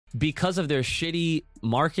because of their shitty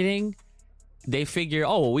marketing, they figure,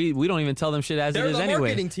 oh, we don't even tell them shit as it is anyway. They're the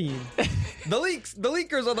marketing team. The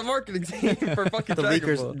leakers are the marketing team for fucking The Dragon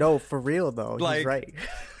leakers, Ball. no, for real though. Like- He's right.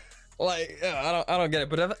 Like, yeah, I don't get it.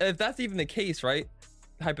 But if that's even the case, right?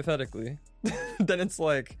 Hypothetically, then it's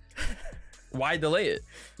like, why delay it?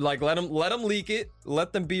 Like, let them leak it.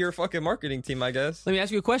 Let them be your fucking marketing team, I guess. Let me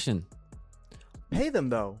ask you a question. Pay them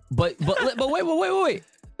though. But wait.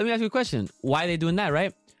 Let me ask you a question. Why are they doing that,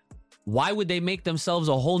 right? Why would they make themselves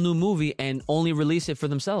a whole new movie and only release it for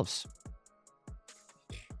themselves?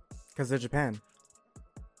 Because they're Japan.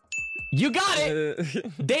 You got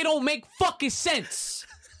it. They don't make fucking sense.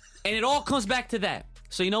 And it all comes back to that.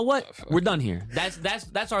 So you know what? We're done here.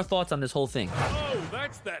 That's our thoughts on this whole thing. Oh,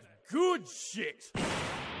 that's that good shit.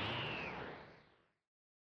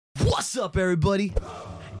 What's up, everybody?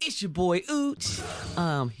 It's your boy Oot.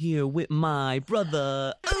 I'm here with my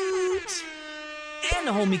brother Oot and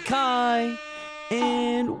the homie Kai,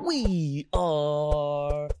 and we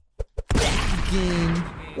are back again,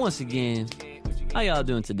 once again. How y'all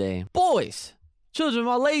doing today? Boys, children of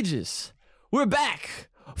all ages, we're back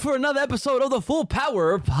for another episode of the Full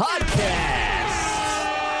Power Podcast.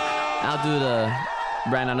 I'll do the...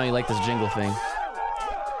 Brandon, I know you like this jingle thing.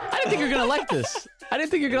 I didn't think you were going to like this. I didn't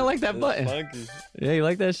think you were going to like that button. Funky. Yeah, you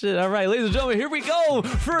like that shit? All right, ladies and gentlemen, here we go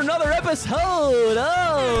for another episode.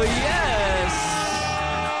 Oh, yes.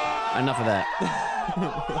 Enough of that.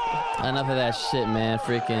 Enough of that shit, man.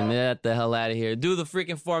 Freaking get the hell out of here. Do the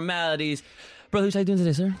freaking formalities. Brother, how you doing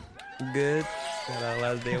today, sir? Good. Got our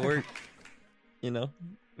last day of work. You know,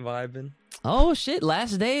 vibing. Oh, shit.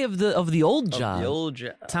 Last day of the old job. The old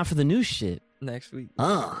job. Time for the new shit. Next week.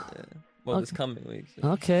 Uh. Yeah. Well, this coming week. So.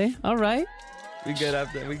 Okay. All right. We good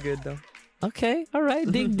after. We good though. Okay. All right.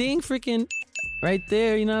 Ding, ding. Freaking right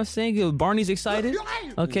there. You know what I'm saying? Good. Barney's excited.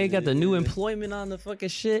 Okay. Got the new employment on the fucking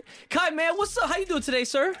shit. Kai, man, what's up? How you doing today,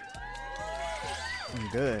 sir? I'm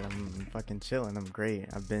good. I'm fucking chilling. I'm great.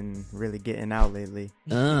 I've been really getting out lately.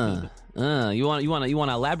 You want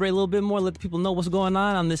to elaborate a little bit more? Let the people know what's going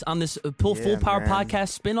on this Full Power man. Podcast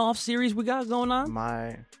spin-off series we got going on.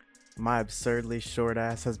 My absurdly short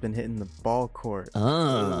ass has been hitting the ball court.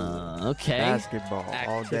 Okay. Basketball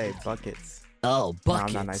all day, buckets. Oh, No, buckets.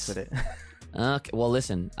 I'm not nice with it. Okay. Well,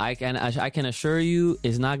 listen, I can assure you,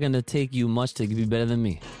 it's not gonna take you much to be better than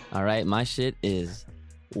me. All right, my shit is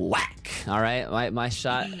whack. All right, my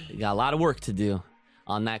shot got a lot of work to do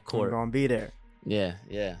on that I'm court. gonna be there. Yeah.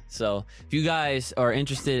 So if you guys are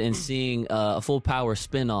interested in seeing a Full Power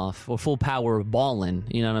spinoff or Full Power Ballin',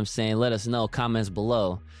 you know what I'm saying? Let us know. Comments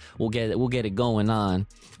below. We'll get it going on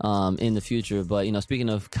in the future. But you know, speaking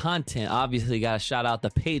of content, obviously got to shout out the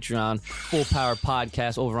Patreon Full Power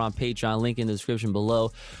Podcast over on Patreon. Link in the description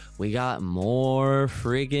below. We got more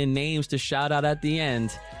friggin' names to shout out at the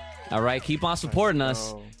end. All right, keep on supporting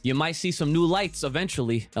us. go. You might see some new lights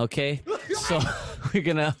eventually, okay? So we're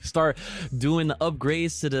gonna start doing the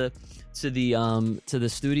upgrades to the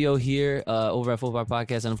studio here over at Full Power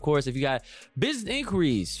Podcast. And of course, if you got business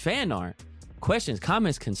inquiries, fan art, questions,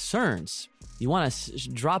 comments, concerns, you want to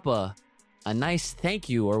drop a nice thank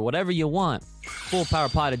you or whatever you want,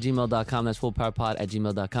 fullpowerpod@gmail.com. That's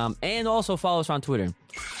fullpowerpod@gmail.com. And also follow us on Twitter.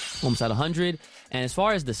 Almost at 100. And as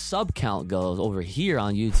far as the sub count goes over here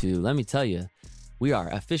on YouTube, let me tell you, we are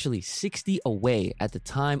officially 60 away at the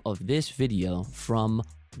time of this video from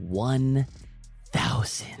 1,000.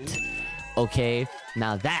 Okay,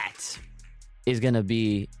 now that is going to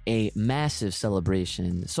be a massive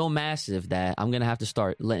celebration. So massive that I'm going to have to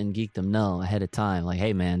start letting Geekdom know ahead of time. Like,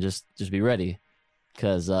 hey, man, just be ready.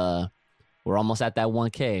 Because we're almost at that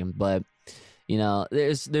 1K. But, you know,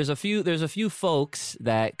 there's a few folks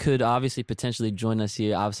that could obviously potentially join us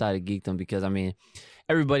here outside of Geekdom. Because, I mean,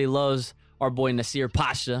 everybody loves our boy Nasir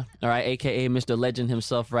Pasha, all right, a.k.a. Mr. Legend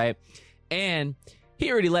himself, right? And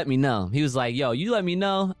he already let me know. He was like, yo, you let me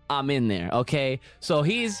know, I'm in there, okay? So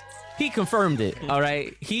he confirmed it, all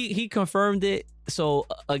right? He confirmed it. So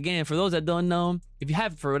again, for those that don't know, if you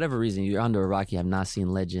have, for whatever reason, you're under a rock, you have not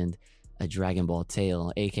seen Legend, a Dragon Ball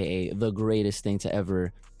tale, aka the greatest thing to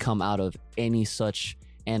ever come out of any such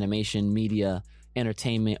animation, media,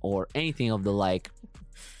 entertainment, or anything of the like,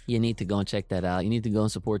 you need to go and check that out. You need to go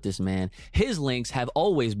and support this man. His links have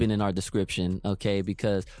always been in our description, okay?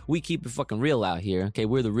 Because we keep it fucking real out here, okay?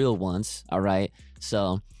 We're the real ones, all right?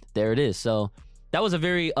 So there it is. So that was a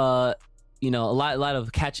very, a lot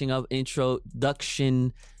of catching up,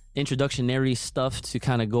 introductionary stuff to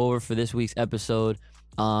kind of go over for this week's episode.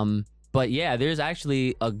 But yeah, there's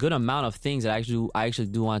actually a good amount of things that I actually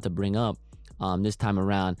do want to bring up this time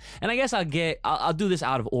around. And I guess I'll do this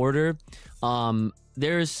out of order.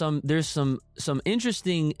 There's some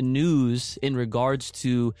interesting news in regards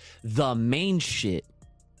to the main shit.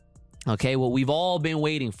 Okay, what we've all been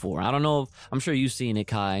waiting for. I don't know if I'm sure you've seen it,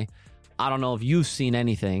 Kai. I don't know if you've seen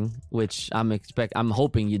anything, which I'm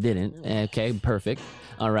hoping you didn't. Okay, perfect.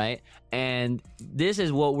 All right. And this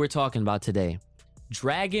is what we're talking about today.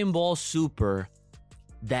 Dragon Ball Super,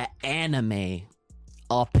 that anime,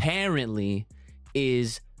 apparently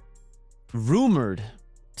is rumored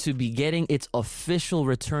to be getting its official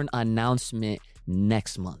return announcement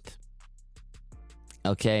next month.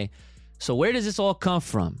 Okay. So where does this all come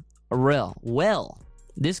from? Well,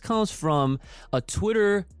 this comes from a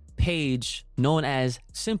Twitter page known as,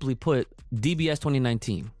 simply put, DBS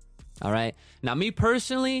 2019. All right. Now, me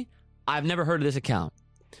personally, I've never heard of this account.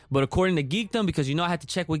 But according to Geekdom, because I had to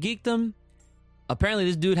check with Geekdom, apparently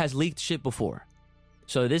this dude has leaked shit before.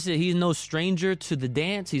 So he's no stranger to the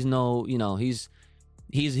dance. He's been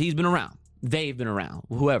around. They've been around.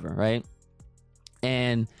 Whoever, right?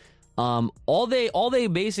 And all they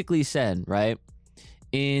basically said, right,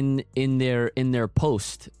 in their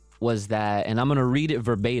post was that, and I'm gonna read it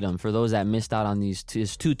verbatim for those that missed out on his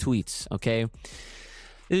two tweets. Okay,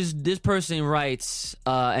 this person writes,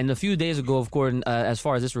 and a few days ago, of course, as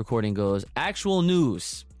far as this recording goes, actual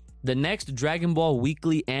news: the next Dragon Ball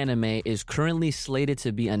Weekly anime is currently slated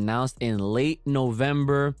to be announced in late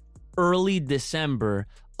November, early December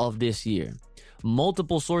of this year.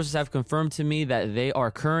 Multiple sources have confirmed to me that they are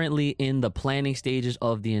currently in the planning stages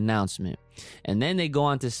of the announcement. And then they go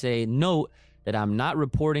on to say, note that I'm not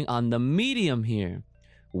reporting on the medium here.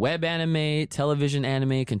 Web anime, television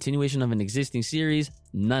anime, continuation of an existing series,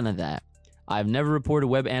 none of that. I've never reported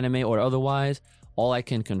web anime or otherwise. All I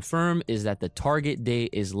can confirm is that the target date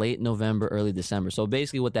is late November, early December. So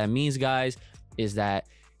basically what that means, guys, is that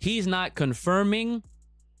he's not confirming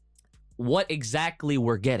what exactly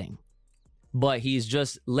we're getting, but he's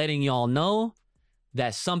just letting y'all know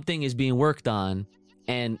that something is being worked on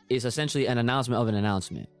and is essentially an announcement of an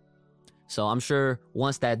announcement. So I'm sure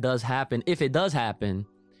once that does happen, if it does happen,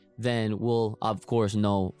 then we'll, of course,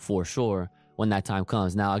 know for sure when that time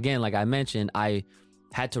comes. Now, again, like I mentioned, I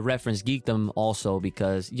had to reference Geekdom also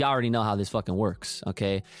because y'all already know how this fucking works,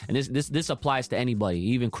 okay? And this applies to anybody,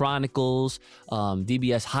 even Chronicles,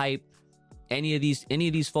 DBS Hype, any of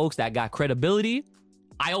these folks that got credibility.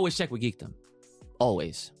 I always check with Geekdom.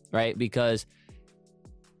 Always, right? Because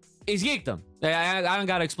it's Geekdom. I don't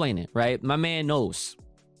gotta explain it, right? My man knows.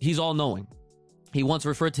 He's all-knowing. He once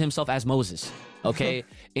referred to himself as Moses, okay?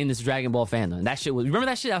 In this Dragon Ball fandom. And that shit was... Remember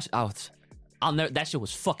that shit? I'll never... That shit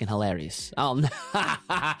was fucking hilarious. I'll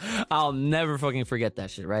never fucking forget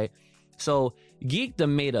that shit, right? So, Geekdom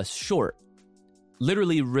made a short,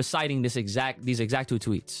 literally reciting these exact two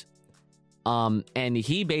tweets. And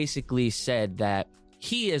he basically said that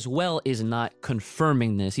he as well is not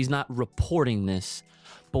confirming this. He's not reporting this.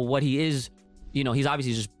 But what he is, he's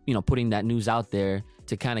obviously just, putting that news out there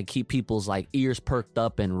to kind of keep people's like ears perked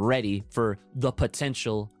up and ready for the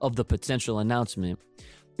potential announcement.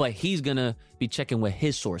 But he's going to be checking with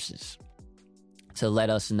his sources to let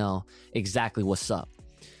us know exactly what's up.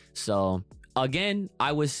 So again,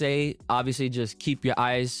 I would say obviously just keep your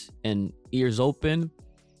eyes and ears open,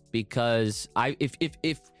 because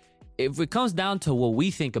if it comes down to what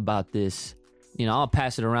we think about this, I'll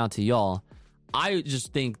pass it around to y'all. I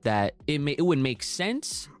just think that it would make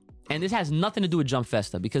sense, and this has nothing to do with Jump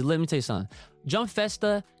Festa, because let me tell you something. Jump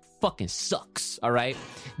Festa fucking sucks, all right?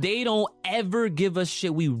 They don't ever give us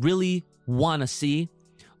shit we really want to see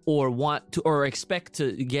or expect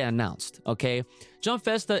to get announced, okay? Jump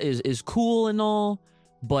Festa is cool and all,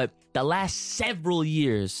 but the last several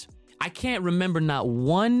years, I can't remember not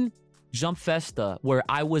one Jump Festa where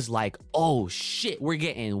I was like, oh shit, we're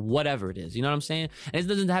getting whatever it is. You know what I'm saying? And it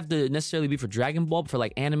doesn't have to necessarily be for Dragon Ball, but for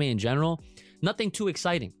like anime in general. Nothing too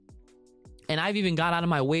exciting. And I've even got out of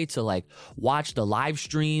my way to like watch the live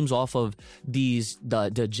streams off of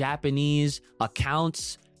the Japanese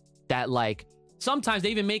accounts that like sometimes they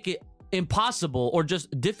even make it impossible or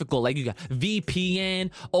just difficult. Like you got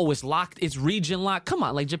VPN, it's locked, it's region locked. Come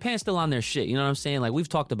on, like Japan's still on their shit. You know what I'm saying? Like we've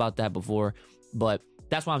talked about that before, but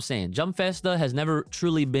that's what I'm saying. Jump Festa has never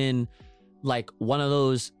truly been like one of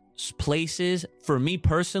those places for me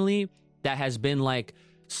personally that has been like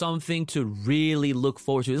something to really look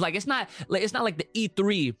forward to. It's not like the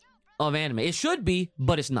E3 of anime. It should be,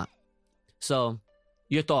 but it's not. So,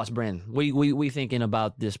 your thoughts, Brandon? We thinking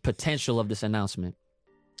about this potential of this announcement?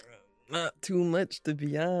 Not too much, to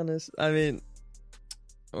be honest. I mean,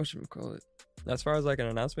 what should we call it? As far as like an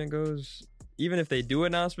announcement goes, even if they do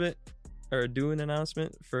announcement, or do an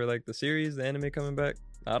announcement for like the series, the anime coming back,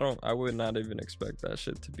 I would not even expect that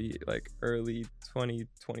shit to be like early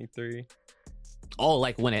 2023. Oh,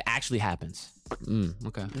 like when it actually happens.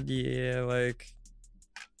 Okay. Yeah, like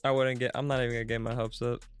I'm not even gonna get my hopes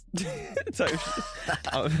up. Type shit.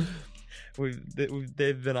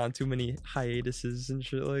 They've been on too many hiatuses and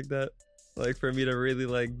shit like that. Like for me to really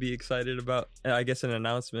like be excited about, I guess, an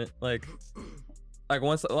announcement. Like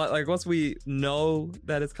once we know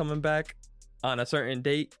that it's coming back on a certain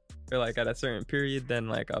date or like at a certain period, then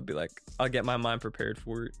like I'll get my mind prepared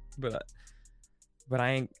for it. But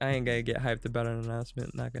I ain't gonna get hyped about an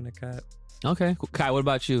announcement. Not gonna cut. Okay, cool. Kai, what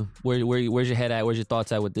about you? Where's your head at? Where's your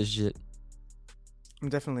thoughts at with this shit? I'm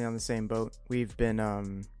definitely on the same boat. We've been, I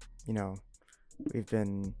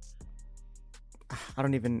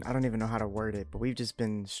don't even know how to word it, but we've just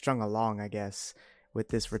been strung along, I guess, with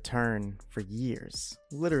this return for years,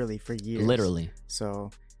 literally for years. Literally. So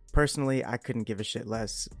personally, I couldn't give a shit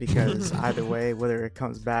less because either way, whether it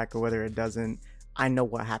comes back or whether it doesn't, I know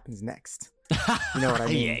what happens next. You know what I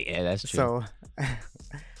mean? Yeah, that's true. So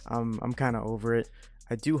I'm kind of over it.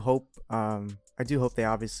 I do hope they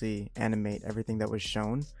obviously animate everything that was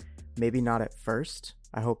shown. Maybe not at first.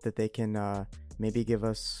 I hope that they can maybe give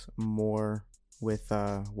us more with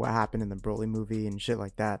what happened in the Broly movie and shit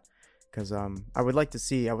like that. Because I would like to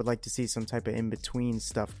see some type of in between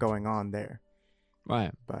stuff going on there.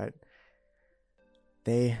 Right. But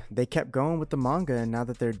they kept going with the manga, and now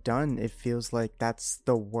that they're done, it feels like that's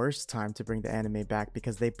the worst time to bring the anime back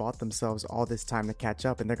because they bought themselves all this time to catch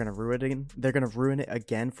up, and they're gonna ruin it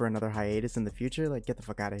again for another hiatus in the future. Like, get the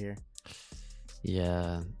fuck out of here.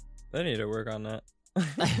 Yeah. They need to work on that.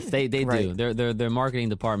 they Right. do. Their marketing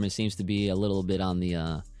department seems to be a little bit on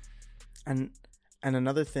the And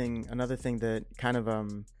another thing that kind of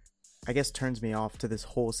I guess turns me off to this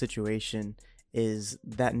whole situation is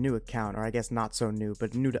that new account, or I guess not so new,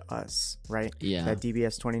 but new to us, right? Yeah. That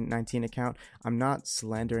DBS 2019 account. I'm not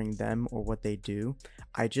slandering them or what they do.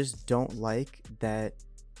 I just don't like that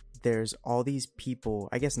there's all these people,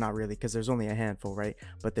 I guess not really, because there's only a handful, right?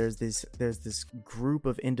 But there's this group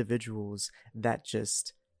of individuals that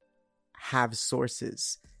just have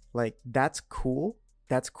sources. Like, that's cool.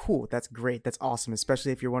 That's great. That's awesome.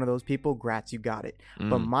 Especially if you're one of those people, grats, you got it.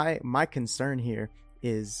 But my concern here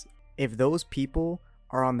is if those people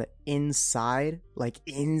are on the inside,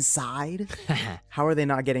 how are they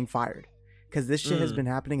not getting fired? Because this shit has been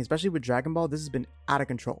happening, especially with Dragon Ball. This has been out of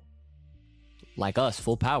control. like us,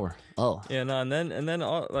 full power. Oh. Yeah, no, and then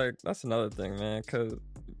all, like, that's another thing, man. Because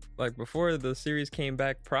like before the series came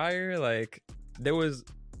back prior, like there was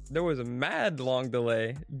a mad long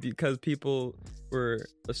delay because people were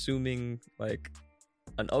assuming like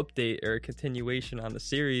an update or a continuation on the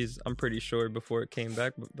series, I'm pretty sure, before it came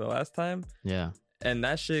back the last time. Yeah. And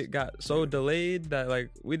that shit got so delayed that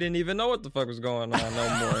like we didn't even know what the fuck was going on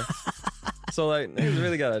no more. So like niggas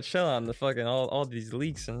really gotta chill on the fucking all these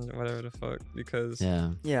leaks and whatever the fuck, because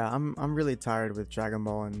Yeah, I'm really tired with Dragon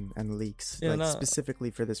Ball and leaks. Yeah, no.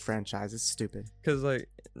 Specifically for this franchise. It's stupid. because like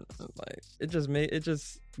it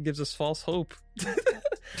just gives us false hope.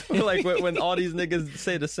 Like when all these niggas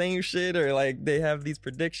say the same shit, or like they have these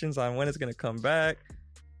predictions on when it's gonna come back,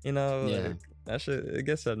 you know. Yeah. Like, that shit, it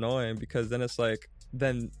gets annoying because then it's like,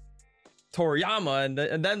 then Toriyama and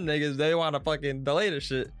them niggas, they want to fucking delay the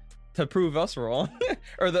shit to prove us wrong,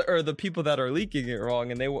 or the people that are leaking it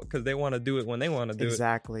wrong, and because they want to do it when they want to do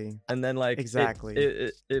Exactly. it. And then like Exactly.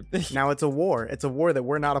 it Now it's a war. It's a war that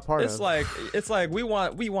we're not a part it's of. like we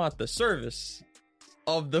want the service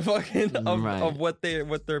of the fucking Right. of what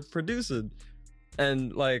they're producing,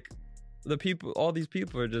 and like all these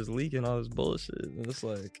people are just leaking all this bullshit, and it's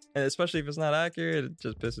like, and especially if it's not accurate, it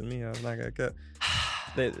just pisses me off. Not gonna cut.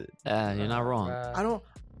 You're not wrong.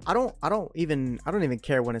 I don't even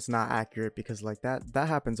care when it's not accurate, because like that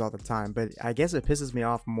happens all the time. But I guess it pisses me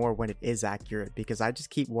off more when it is accurate, because I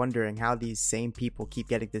just keep wondering how these same people keep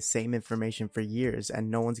getting the same information for years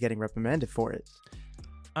and no one's getting reprimanded for it.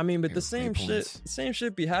 I mean, but the Great same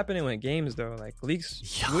shit be happening with games though. Like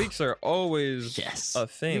leaks are always Yes. a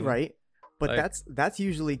thing. You're right. But Like- that's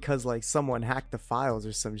usually because like someone hacked the files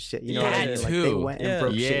or some shit. You know Yeah, what I mean? that Like they too. went and Yeah.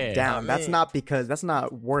 broke Yeah. shit down. I That's mean-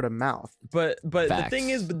 not word of mouth. But the Facts. thing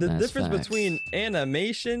is, the That's difference facts. between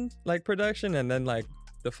animation like production and then like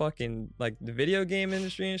the fucking like the video game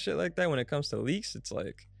industry and shit like that, when it comes to leaks, it's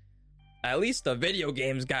like at least the video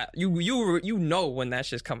games got you know when that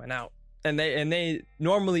shit's coming out, and they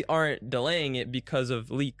normally aren't delaying it because of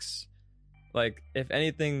leaks. Like if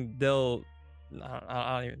anything, they'll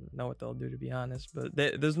I don't even know what they'll do, to be honest. But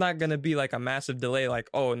there's not gonna be like a massive delay. Like,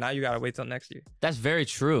 oh, now you gotta wait till next year. That's very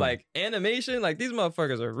true. Like animation, like these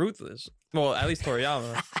motherfuckers are ruthless. Well, at least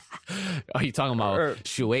Toriyama. Are you talking about Or-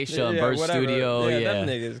 Shueisha, Yeah, Bird whatever. Studio? Yeah, them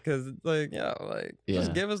niggas. Because like, Yeah.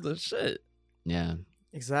 just give us the shit. Yeah.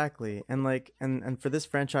 Exactly. And like and for this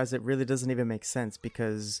franchise it really doesn't even make sense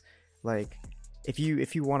because like if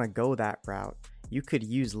you want to go that route, you could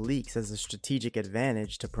use leaks as a strategic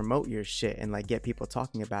advantage to promote your shit and like get people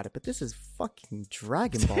talking about it. But this is fucking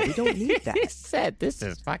Dragon Ball. We don't need that. He said this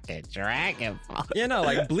is fucking Dragon Ball. Yeah, no,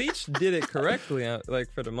 like Bleach did it correctly,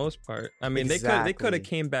 like for the most part. I mean, they could have Exactly.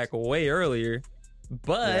 came back way earlier,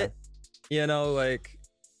 but you know, like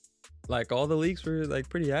all the leaks were like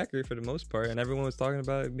pretty accurate for the most part, and everyone was talking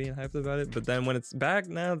about it, being hyped about it. But then when it's back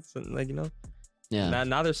now, it's like, you know, Yeah.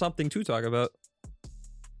 now there's something to talk about,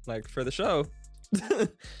 like for the show.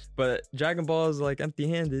 But Dragon Ball is like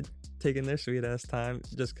empty-handed, taking their sweet ass time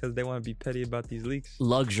just because they want to be petty about these leaks.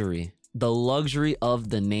 Luxury. The luxury of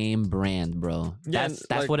the name brand, bro. That's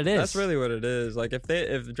like, what it is. That's really what it is. Like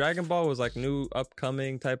if Dragon Ball was like new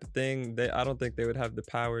upcoming type of thing, I don't think they would have the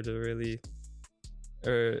power to really,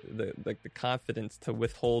 or the confidence to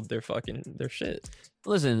withhold their shit.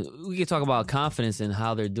 Listen, we can talk about confidence and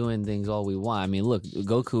how they're doing things all we want. I mean, look,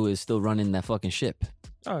 Goku is still running that fucking ship.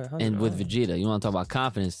 Oh, yeah, And with 100%. Vegeta, you want to talk about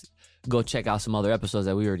confidence, go check out some other episodes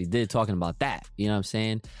that we already did talking about that. You know what I'm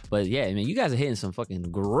saying? But yeah, I mean, you guys are hitting some fucking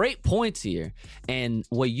great points here. And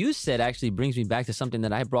what you said actually brings me back to something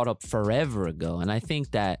that I brought up forever ago. And I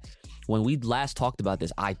think that when we last talked about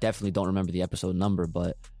this, I definitely don't remember the episode number,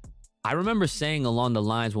 but I remember saying along the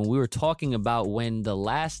lines when we were talking about when the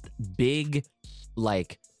last big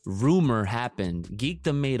like rumor happened,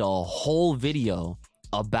 Geekdom made a whole video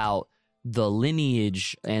about the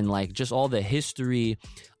lineage and like just all the history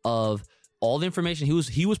of all the information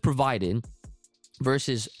he was provided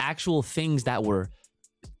versus actual things that were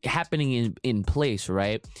happening in place,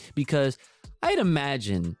 right? Because I'd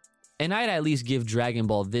imagine, and I'd at least give Dragon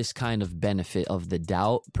Ball this kind of benefit of the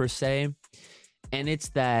doubt per se, and it's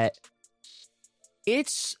that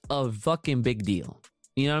it's a fucking big deal.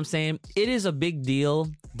 You know what I'm saying? It is a big deal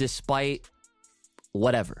despite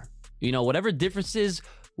whatever. You know, whatever differences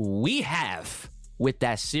we have with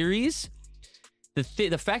that series, the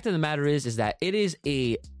fact of the matter is that it is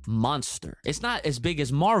a monster. It's not as big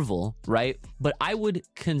as Marvel, right? But I would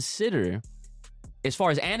consider, as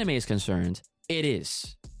far as anime is concerned, it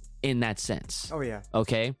is in that sense. Oh yeah.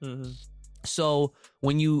 Okay? Mhm. So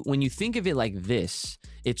when you think of it like this,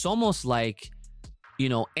 it's almost like, you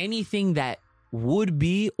know, anything that would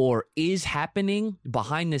be or is happening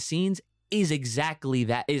behind the scenes is exactly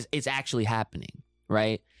that. It's actually happening,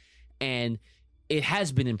 right? And it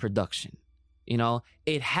has been in production. You know,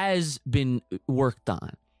 it has been worked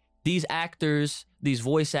on. These actors, these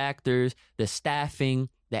voice actors, the staffing,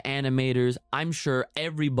 the animators, I'm sure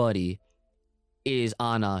everybody is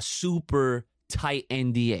on a super tight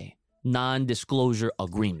NDA, non-disclosure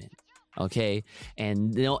agreement. Okay?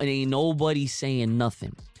 And ain't nobody saying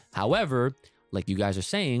nothing. However, like you guys are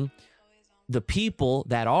saying, the people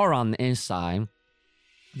that are on the inside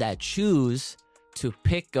that choose to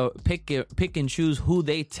pick and choose who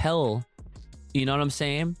they tell, you know what I'm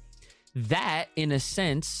saying? That, in a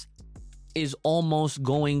sense, is almost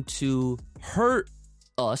going to hurt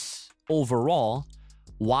us overall.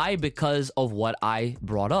 Why? Because of what I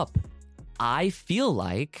brought up. I feel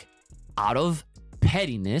like, out of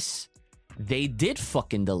pettiness, they did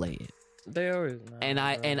fucking delay it. They always And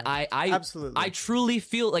I Absolutely. I truly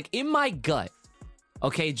feel like in my gut,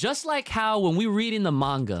 okay, just like how when we read in the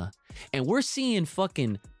manga and we're seeing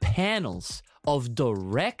fucking panels of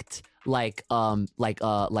direct like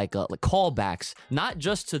callbacks, not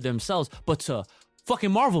just to themselves, but to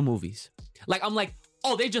fucking Marvel movies. Like I'm like,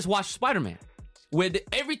 oh, they just watched Spider-Man. With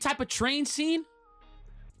every type of train scene,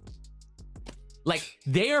 like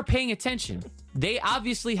they are paying attention. They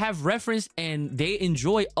obviously have reference and they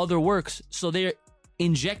enjoy other works, so they're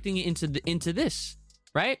injecting it into this,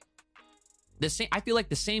 right? I feel like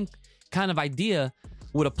the same kind of idea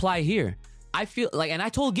would apply here. I feel like, and I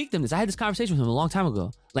told Geekdom this. I had this conversation with him a long time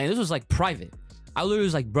ago. Like this was like private. I literally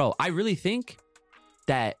was like, bro, I really think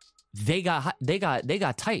that they got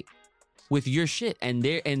tight with your shit, and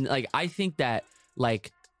like I think that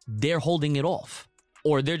like they're holding it off,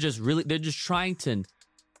 or they're just trying to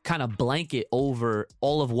kind of blanket over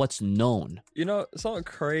all of what's known. You know, something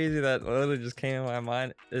crazy that literally just came in my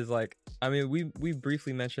mind is like, I mean, we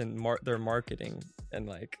briefly mentioned their marketing and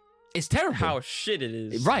like It's terrible. how shit it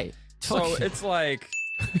is. Right. So it's like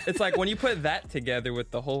when you put that together with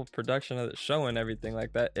the whole production of the show and everything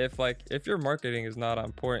like that, if your marketing is not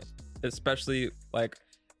on point, especially like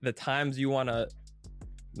the times you want to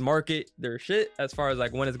market their shit as far as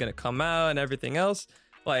like when it's gonna come out and everything else.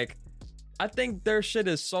 Like, I think their shit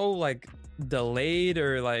is so like delayed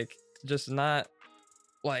or like just not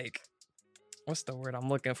like, what's the word I'm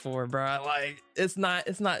looking for, bro? Like, it's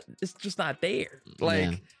just not there.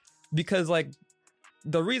 Like, Yeah. because like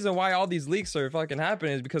the reason why all these leaks are fucking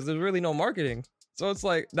happening is because there's really no marketing. So it's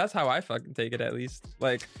like, that's how I fucking take it, at least.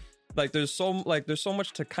 Like there's so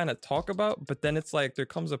much to kind of talk about, but then it's like there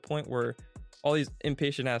comes a point where all these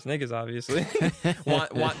impatient ass niggas obviously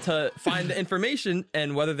want to find the information,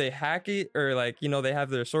 and whether they hack it or like, you know, they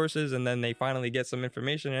have their sources and then they finally get some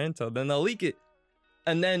information and intel, then they'll leak it.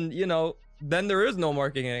 And then, you know, then there is no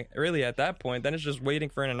marketing really at that point. Then it's just waiting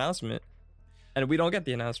for an announcement. And we don't get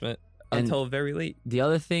the announcement until very late. The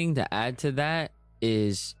other thing to add to that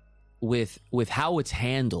is with how it's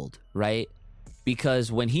handled, right?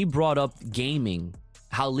 Because when he brought up gaming,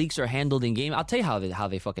 how leaks are handled in game, I'll tell you how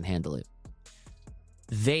they fucking handle it.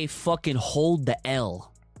 They fucking hold the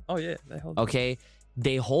L. Oh yeah, they hold. Okay,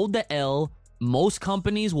 they hold the L. Most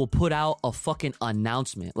companies will put out a fucking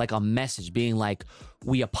announcement, like a message being like,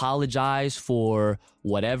 we apologize for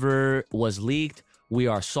whatever was leaked. We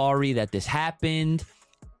are sorry that this happened.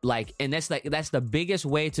 Like, and that's the biggest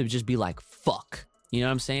way to just be like, fuck. You know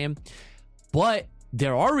what I'm saying? But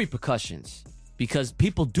there are repercussions because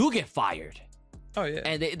people do get fired. Oh yeah.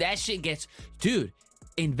 And that shit gets, dude,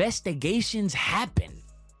 investigations happen.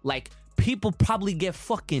 Like, people probably get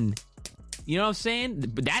fucking, you know what I'm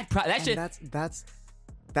saying? But that shit.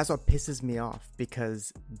 That's what pisses me off,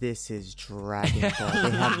 because this is Dragon Ball. They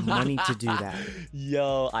have money to do that.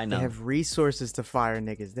 Yo, I know. They have resources to fire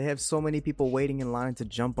niggas. They have so many people waiting in line to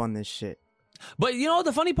jump on this shit. But you know what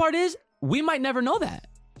the funny part is? We might never know that.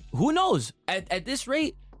 Who knows? At this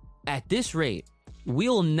rate,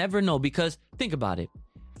 we'll never know, because think about it.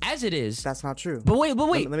 As it is. That's not true. But wait.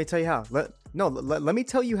 Let me tell you how. Let me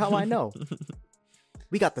tell you how I know.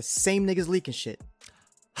 We got the same niggas leaking shit.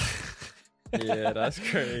 Yeah, that's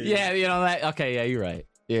crazy. Yeah, you know that. Okay, yeah, you're right.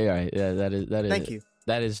 Yeah, you're right. Yeah, that is. Thank you.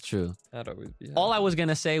 That is true. That'd always be. All I was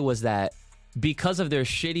gonna say was that because of their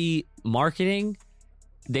shitty marketing,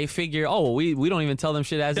 they figure, oh, we don't even tell them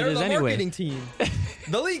shit as They're it is the anyway. marketing team.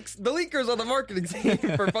 The leakers are the marketing team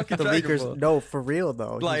for fucking The Dragon leakers, Ball. no, for real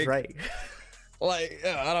though. He's Like- right. Like,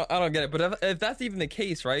 yeah, I don't get it. But if that's even the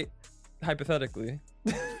case, right? Hypothetically,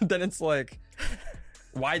 then it's like,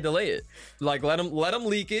 why delay it? Like, let them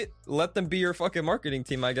leak it. Let them be your fucking marketing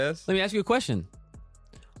team, I guess. Let me ask you a question.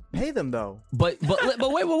 Pay them though. But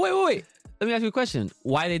wait. Let me ask you a question.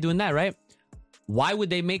 Why are they doing that, right? Why would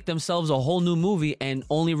they make themselves a whole new movie and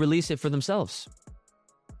only release it for themselves?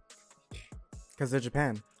 Because they're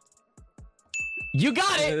Japan. You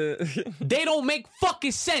got it. They don't make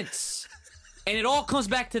fucking sense. And it all comes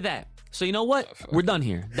back to that. So you know what? We're done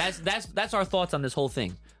here. That's our thoughts on this whole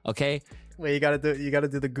thing. Okay? Wait, you gotta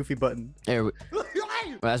do the goofy button. Well,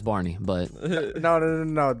 that's Barney, but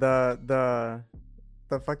No.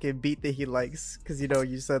 The fucking beat that he likes. Because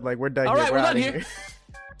you said like we're done. all here. right, we're done outta here.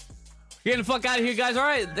 Getting the fuck out of here, guys. All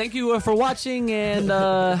right, thank you for watching, and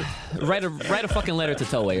write a fucking letter to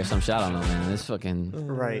Toei or some shit. I don't know, man. This fucking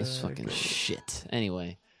Right. This fucking shit.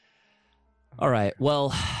 Anyway, all right.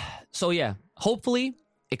 Well, so yeah, hopefully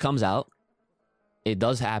it comes out. It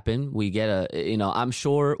does happen. We get I'm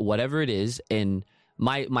sure whatever it is, and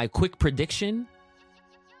my quick prediction,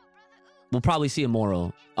 we'll probably see a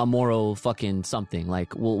Moro fucking something.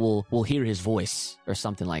 Like we'll hear his voice or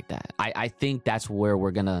something like that. I think that's where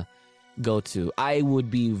we're gonna go to. I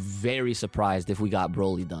would be very surprised if we got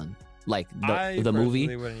Broly done, like the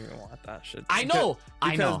movie. I wouldn't even want that shit. I know.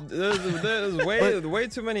 There's way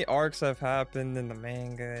too many arcs have happened in the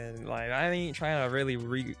manga, and like I ain't trying to really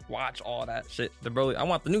rewatch all that shit. The Broly, I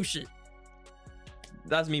want the new shit.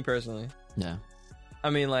 That's me personally. Yeah. I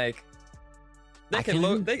mean, like they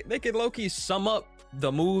could low-key sum up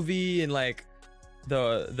the movie and like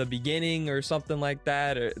the beginning or something like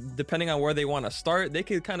that, or depending on where they want to start, they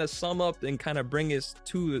could kind of sum up and kind of bring us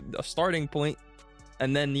to a starting point,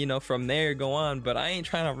 and then from there go on. But I ain't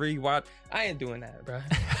trying to rewatch. I ain't doing that, bro.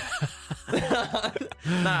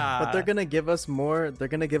 Nah. But they're gonna give us more. They're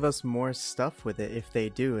gonna give us more stuff with it if they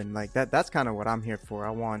do, and like that's kind of what I'm here for. I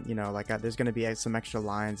want there's gonna be some extra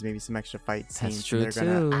lines, maybe some extra fight scenes. That's true, and they're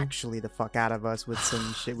gonna too. actually the fuck out of us with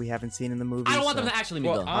some shit we haven't seen in the movie. I don't want so- them to actually me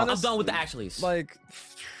Well, though. I'm honestly, done with the actuallys. Like,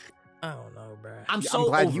 I don't know, bro. I'm so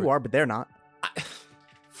glad over you it. are, but they're not.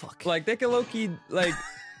 Fuck. Like they could low-key like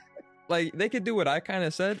they could do what I kind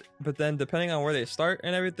of said, but then depending on where they start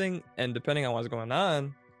and everything, and depending on what's going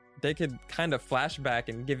on, they could kind of flashback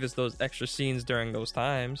and give us those extra scenes during those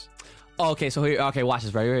times. Okay, so here, okay, watch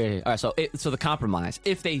this, right. All right, so the compromise.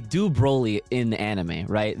 If they do Broly in the anime,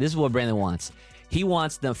 right? This is what Brandon wants. He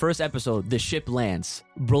wants the first episode, the ship lands,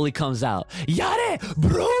 Broly comes out, Yare,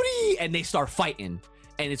 Brody, and they start fighting,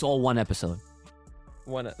 and it's all one episode.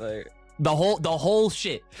 One like The whole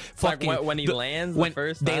shit. like when he lands the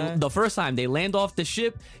first time. The first time they land off the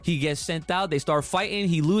ship, he gets sent out. They start fighting.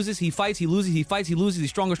 He loses. He fights. He loses. He fights. He loses. He's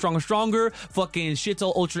stronger. Fucking shit's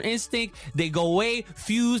all Ultra Instinct. They go away,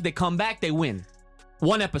 fuse. They come back. They win.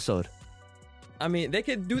 One episode. I mean, they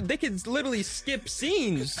could literally skip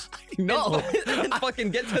scenes. No, and fucking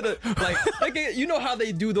get to the you know how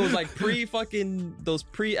they do those like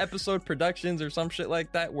pre-episode productions or some shit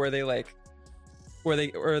like that where they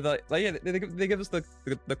give us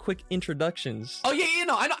the quick introductions. Oh yeah, I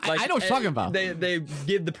know. I know what you're talking about. They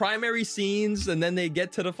give the primary scenes and then they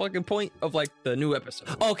get to the fucking point of like the new episode.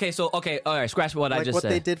 Okay, all right. Scratch what I Like just what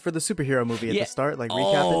said. they did for the superhero movie at Yeah. the start, like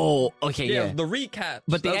recap it. Oh, okay, Yeah, the recap.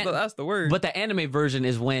 But that's the word. But the anime version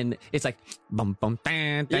is when it's like bum bum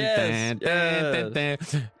dan dan Yes, dan dan dan.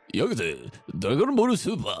 Dragon Ball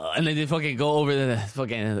Super, and then they fucking go over the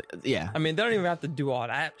fucking I mean, they don't even have to do all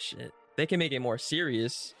that shit. They can make it more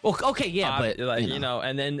serious. Well, okay, yeah, but like you know,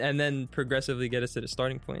 and then progressively get us to the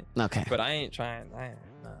starting point. okay. But I ain't trying.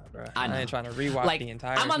 Nah, bro. I know. I ain't trying to rewatch Like the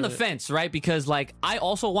entire. I'm on the shit. fence, right? Because like I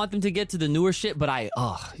also want them to get to the newer shit, but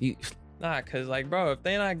Nah, cause like, bro, if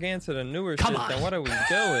they not getting to the newer Come shit, on. then what are we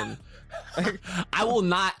doing? I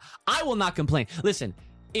will not complain. Listen,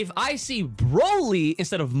 if I see Broly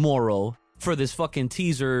instead of Moro for this fucking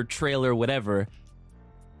teaser trailer, whatever,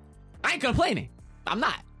 I ain't complaining. I'm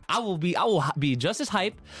not. I will be just as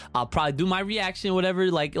hype. I'll probably do my reaction,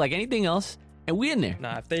 whatever, like anything else, and we in there.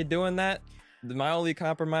 Nah, if they doing that, my only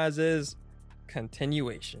compromise is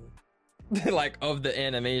continuation, like of the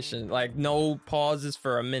animation, like no pauses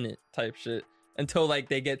for a minute type shit until like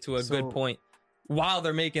they get to a good point while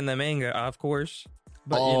they're making the manga, of course.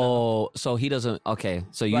 But you know, So he doesn't. Okay,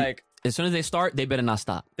 so you like as soon as they start, they better not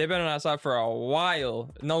stop. they better not stop for a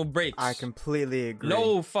while. No breaks. I completely agree.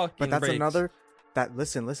 No fucking. But that's breaks. another.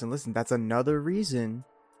 Listen. That's another reason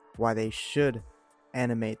why they should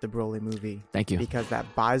animate the Broly movie. Thank you. Because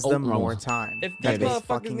that buys them wrong more one. time. If that these they motherfuckers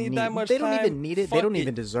fucking need that much they don't time, even need it. They fuck don't it.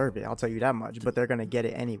 even deserve it. I'll tell you that much. But they're gonna get it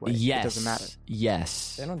anyway. Yes. It doesn't matter.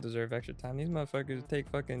 Yes. They don't deserve extra time. These motherfuckers take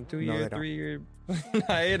fucking 2 No, year, they don't. 3 year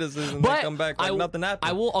hiatuses and But they come back like nothing happened.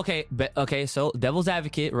 I will. Okay. So devil's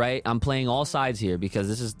advocate, right? I'm playing all sides here because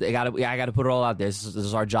this is I gotta put it all out there. This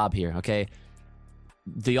is our job here. Okay.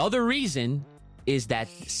 The other reason is that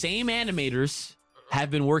same animators have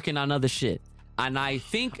been working on other shit, and I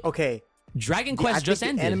think Okay. Dragon I Quest think just the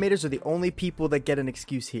ended. animators are the only people that get an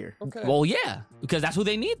excuse here. Okay. Well, yeah, because that's who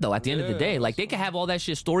they need, though. At the end of the day, Yes. like they can have all that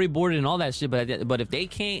shit storyboarded and all that shit, but if they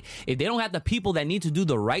don't have the people that need to do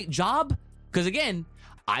the right job, because again,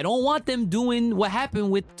 I don't want them doing what happened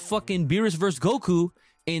with fucking Beerus versus Goku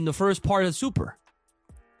in the first part of Super.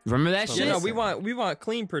 Remember that shit? no, we want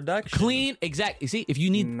clean production. Clean, exactly. See, if you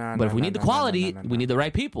need, No, but no, if we no, need the no, no, quality, no, no, we no. need the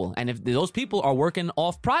right people, and if those people are working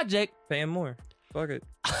off project, Pay 'em more. Fuck it.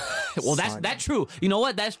 well, Son. that's true. You know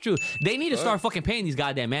what? That's true. They need to start fucking paying these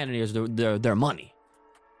goddamn animators their money.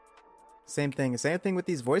 Same thing with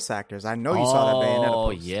these voice actors. I know you saw that Bayonetta Oh,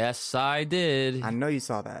 post. yes, I did. I know you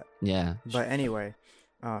saw that. Yeah. But anyway,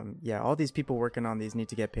 yeah, all these people working on these need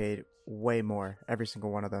to get paid way more. Every single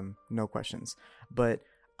one of them, no questions. But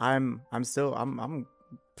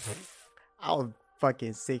I'll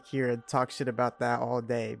fucking sit here and talk shit about that all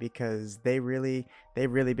day because they really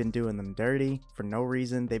been doing them dirty for no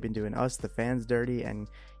reason. They've been doing us, the fans, dirty. And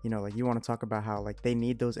you know, like you want to talk about how like they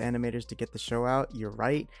need those animators to get the show out. You're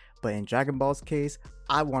right. But in Dragon Ball's case,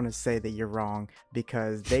 I want to say that you're wrong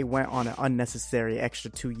because they went on an unnecessary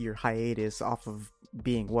extra 2-year hiatus off of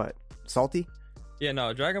being what? Salty? Yeah,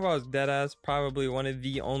 no, Dragon Ball is deadass probably one of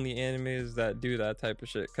the only animes that do that type of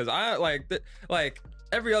shit. Cause I like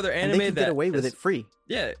every other And anime they can that get away with is- it free.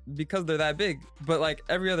 Yeah, because they're that big. But like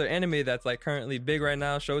every other anime that's like currently big right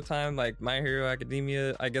now, Showtime, like My Hero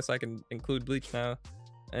Academia, I guess I can include Bleach now,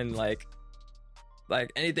 and like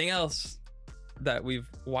anything else that we've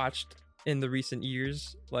watched in the recent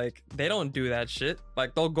years, like they don't do that shit.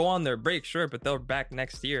 Like they'll go on their break, sure, but they're back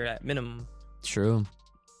next year at minimum. True.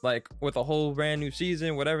 Like with a whole brand new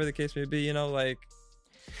season, whatever the case may be, you know, like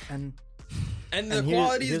And and the And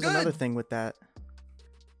quality here's is good. another thing with that.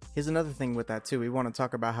 Here's another thing with that too. We want to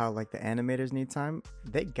talk about how like the animators need time.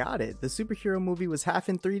 They got it. The superhero movie was half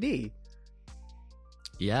in 3D.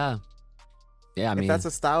 Yeah. Yeah, I mean, if that's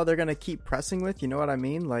a style they're gonna keep pressing with, you know what I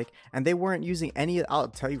mean? Like, and they weren't using any. I'll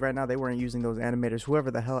tell you right now, they weren't using those animators. Whoever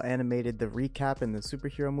the hell animated the recap in the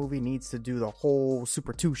superhero movie needs to do the whole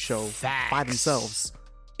Super 2 show by Facts. themselves.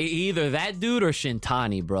 Either that dude or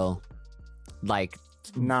Shintani, bro. Like,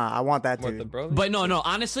 Nah, I want that What the dude. bro? but no,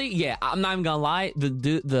 honestly, yeah, I'm not even gonna lie.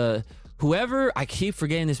 The whoever, I keep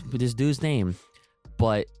forgetting this dude's name,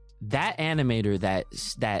 but that animator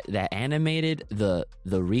that animated the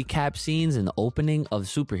recap scenes in the opening of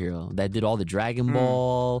Superhero, that did all the Dragon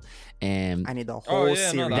Ball and I need the whole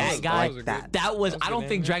yeah, no, series that guy- was a like good- that. was That was I don't good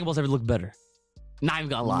think anime. Dragon Ball's ever looked better. Not even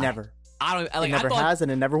gonna lie. Never. I don't like. It never I thought, has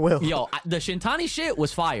and it never will. Yo, the Shintani shit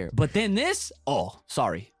was fire, but then this, oh,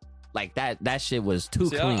 sorry, like that shit was too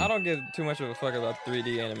See, clean. I don't give too much of a fuck about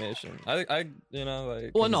 3D animation. I you know,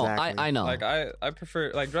 like, well, no, Exactly. I know. like I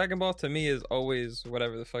prefer, like, Dragon Ball to me is always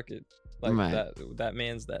whatever the fuck it, like, Right. that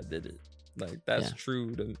man's that did it. Like, that's Yeah.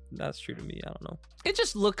 true to me. I don't know. It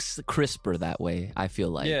just looks crisper that way. I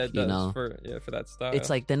feel like, yeah, it does you know, for that style.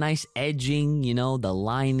 it's like the nice edging, you know, the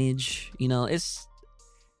lineage, you know. It's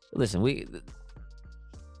listen, we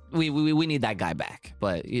need that guy back,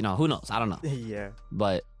 but you know, who knows? I don't know. Yeah.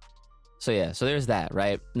 But so yeah, so there's that.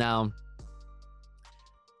 Right now,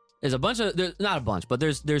 there's not a bunch, but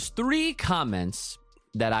there's 3 comments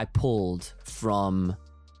that I pulled from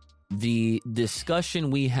the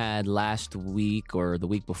discussion we had last week or the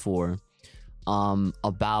week before,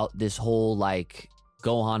 about this whole like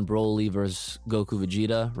Gohan Broly versus Goku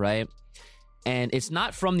Vegeta, right? And it's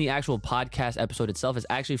not from the actual podcast episode itself. It's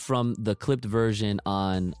actually from the clipped version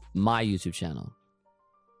on my YouTube channel.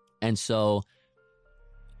 And so,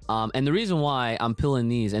 and the reason why I'm pulling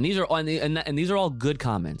these, and these are and these are all good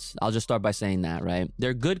comments. I'll just start by saying that, right?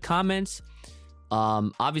 They're good comments.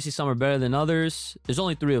 Obviously, some are better than others. There's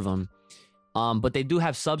only 3 of them, but they do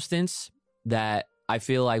have substance that I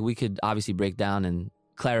feel like we could obviously break down and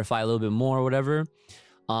clarify a little bit more or whatever.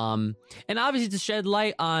 And obviously to shed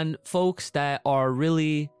light on folks that are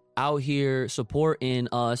really out here supporting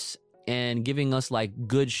us and giving us like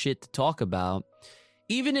good shit to talk about,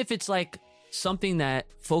 even if it's like something that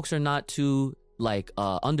folks are not too like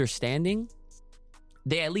understanding,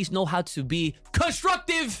 they at least know how to be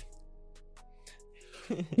constructive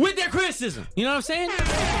with their criticism. You know what I'm saying?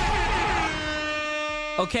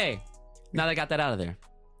 Okay, now that I got that out of there.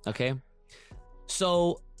 Okay,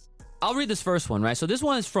 so I'll read this first one, right? So this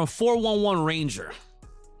one is from 411 Ranger.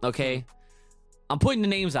 Okay, I'm putting the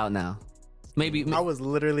names out now. Maybe, I was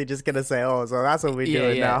literally just gonna say, oh, so that's what we're Yeah,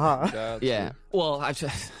 doing yeah. now, huh? Gotcha. yeah. Well, I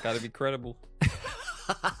Gotta be credible.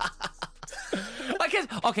 guess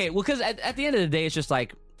okay. Well, because at the end of the day, it's just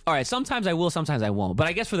like, all right. Sometimes I will, sometimes I won't. But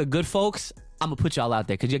I guess for the good folks, I'm gonna put y'all out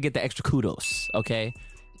there because you'll get the extra kudos. Okay.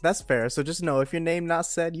 That's fair. So just know if your name not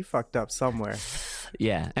said, you fucked up somewhere.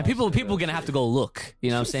 Yeah, and people gonna have to go look. You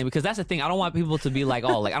know what I'm saying? Because that's the thing. I don't want people to be like,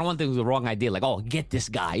 oh, like I don't want them to the wrong idea. Like, oh, get this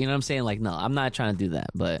guy. You know what I'm saying? Like, no, I'm not trying to do that.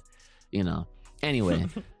 But you know, anyway.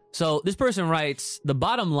 So this person writes the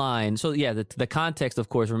bottom line. So yeah, the context, of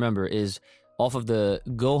course, remember, is off of the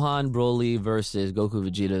Gohan Broly versus Goku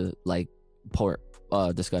Vegeta like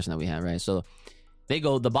discussion that we had, right? So they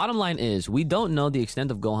go. The bottom line is we don't know the extent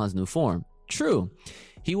of Gohan's new form. True,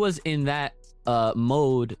 he was in that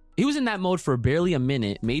mode. He was in that mode for barely a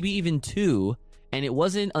minute, maybe even 2, and it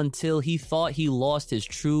wasn't until he thought he lost his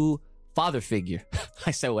true father figure.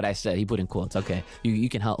 I said what I said. He put in quotes. Okay, you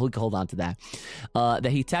can hold on to that. That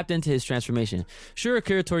he tapped into his transformation. Sure,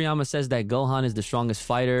 Akira Toriyama says that Gohan is the strongest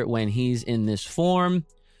fighter when he's in this form.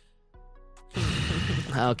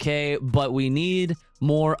 Okay, but we need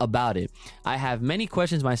more about it. I have many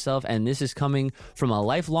questions myself, and this is coming from a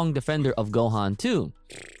lifelong defender of Gohan too.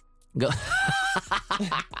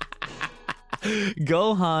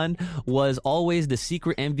 Gohan was always the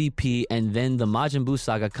secret MVP, and then the Majin Buu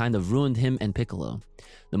saga kind of ruined him and Piccolo.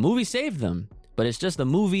 The movie saved them, but it's just a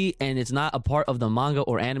movie and it's not a part of the manga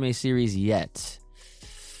or anime series yet.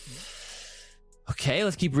 Okay,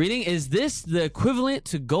 let's keep reading. Is this the equivalent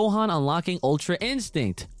to Gohan unlocking Ultra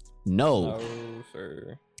Instinct? No. No,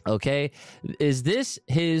 sir. Okay. Is this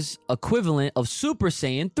his equivalent of Super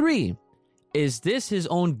Saiyan 3? Is this his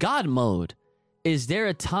own God mode? Is there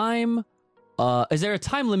a time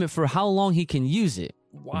limit for how long he can use it?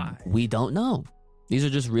 Why? We don't know. These are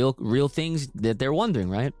just real things that they're wondering,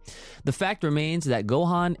 right? The fact remains that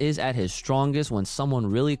Gohan is at his strongest when someone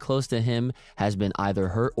really close to him has been either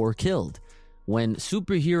hurt or killed. When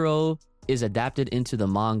Superhero is adapted into the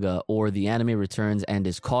manga or the anime returns and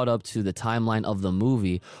is caught up to the timeline of the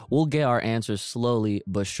movie, we'll get our answers slowly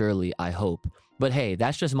but surely, I hope. But hey,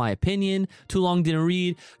 that's just my opinion. Too long didn't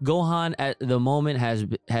read. Gohan at the moment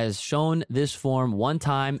has shown this form one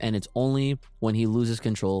time, and it's only when he loses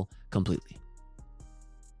control completely.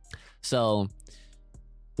 So,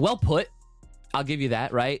 well put. I'll give you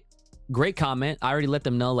that, right? Great comment. I already let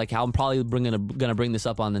them know like how I'm probably gonna bring this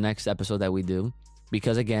up on the next episode that we do,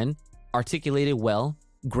 because again, articulated well,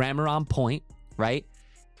 grammar on point, right?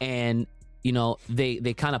 And you know,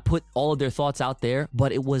 they kind of put all of their thoughts out there,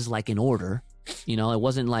 but it was like in order. You know, it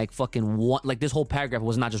wasn't like fucking one, like this whole paragraph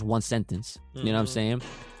was not just one sentence. You know what I'm saying?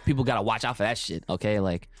 People gotta watch out for that shit, okay?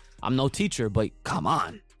 Like, I'm no teacher, but come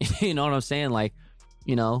on. You know what I'm saying? Like,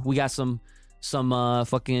 you know, we got some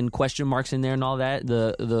fucking question marks in there and all that.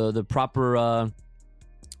 The proper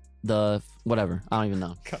the whatever. I don't even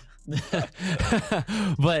know.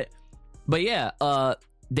 but yeah,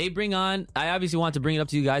 they bring on, I obviously want to bring it up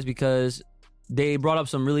to you guys because they brought up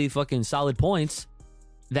some really fucking solid points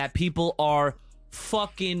that people are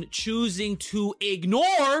fucking choosing to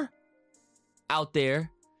ignore out there,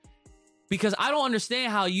 because I don't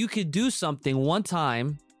understand how you could do something one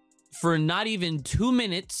time for not even 2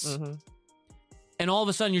 minutes and all of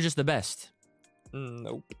a sudden you're just the best.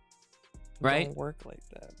 Nope. Right? Don't work like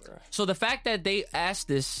that, bro. So the fact that they asked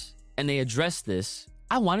this and they addressed this,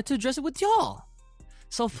 I wanted to address it with y'all.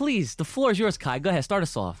 So please, the floor is yours, Kai. Go ahead, start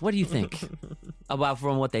us off. What do you think about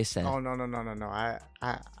from what they said? Oh no.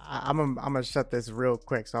 I'm gonna shut this real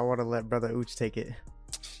quick. So I want to let Brother Ooch take it.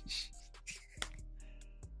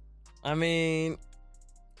 I mean,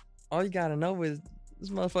 all you gotta know is this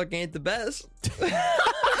motherfucker ain't the best. That's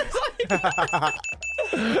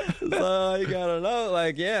all you gotta know.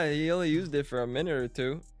 Like, yeah, he only used it for a minute or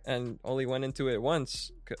two and only went into it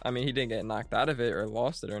once. I mean, he didn't get knocked out of it or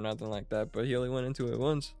lost it or nothing like that, but he only went into it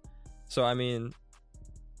once. So, I mean,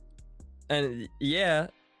 and yeah,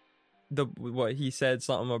 what he said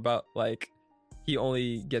something about like he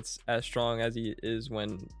only gets as strong as he is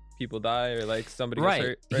when people die or like somebody gets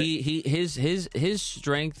hurt. Right? His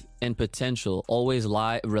strength and potential always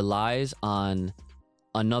relies on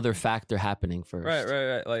another factor happening first.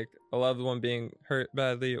 Right. Like a loved one being hurt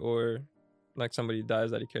badly or like somebody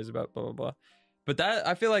dies that he cares about, blah blah blah. But that,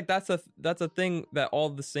 I feel like that's a thing that all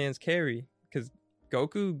the Saiyans carry, because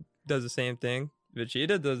Goku does the same thing,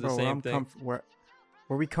 Vegeta does the same thing. Where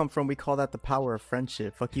we come from, we call that the power of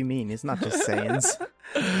friendship. Fuck you mean? It's not just Saiyans.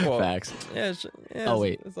 Well, facts. Yeah. Oh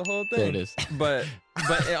wait, it's the whole thing. There it is. But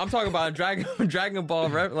I'm talking about Dragon Ball,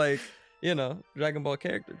 like, you know, Dragon Ball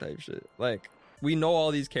character type shit. Like, we know all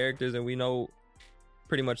these characters and we know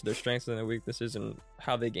pretty much their strengths and their weaknesses and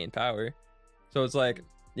how they gain power. So it's like,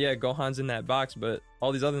 yeah, Gohan's in that box, but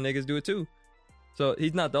all these other niggas do it too. So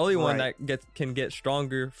he's not the only one that can get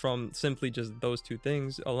stronger from simply just those two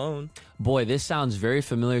things alone. Boy, this sounds very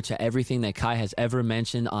familiar to everything that Kai has ever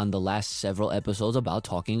mentioned on the last several episodes about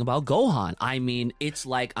talking about Gohan. I mean, it's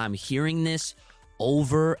like I'm hearing this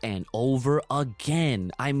over and over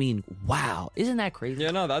again. I mean, wow, isn't that crazy?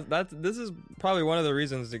 Yeah, no, this is probably one of the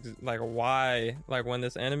reasons, like, why, like, when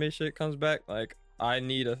this anime shit comes back, like, I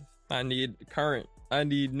need current, I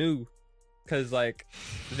need new. Because, like,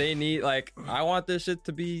 they need, like, I want this shit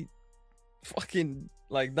to be fucking,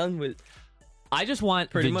 like, done with. I just want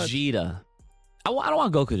Pretty Vegeta. I don't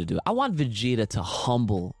want Goku to do it. I want Vegeta to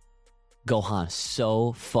humble Gohan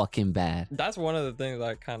so fucking bad. That's one of the things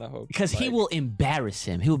I kind of hope. Because he will embarrass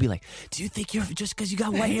him. He will be like, do you think you're just because you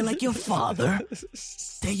got white hair like your father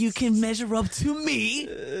that you can measure up to me?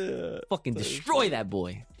 Fucking destroy that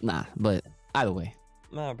boy. Nah, but either way.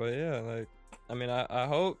 Nah, but yeah, like, I mean, I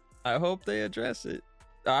hope they address it.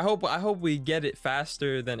 I hope we get it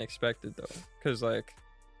faster than expected though, because like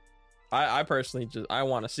I personally I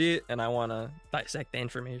want to see it and I want to dissect the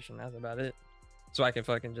information. That's about it, so I can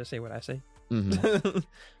fucking just say what I say. Mm-hmm.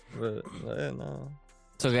 but yeah, no.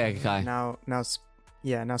 It's okay, Kai. Now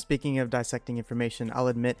speaking of dissecting information, I'll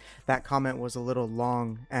admit that comment was a little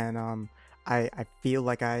long, and I feel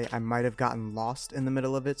like I might have gotten lost in the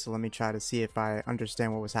middle of it, so let me try to see if I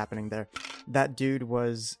understand what was happening there. That dude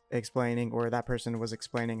was explaining, or that person was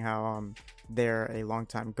explaining how they're a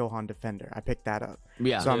longtime Gohan defender. I picked that up.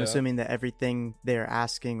 Yeah. So I'm assuming that everything they're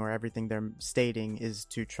asking or everything they're stating is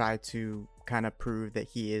to try to kind of prove that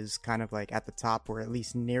he is kind of like at the top or at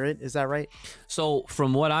least near it. Is that right? So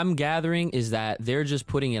from what I'm gathering is that they're just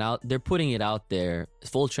putting it out. They're putting it out there,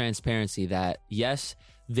 full transparency, that yes,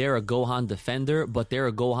 they're a Gohan defender, but they're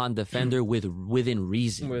a Gohan defender within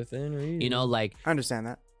reason. Within reason. You know, like, I understand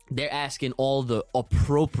that. They're asking all the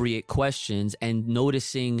appropriate questions and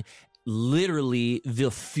noticing literally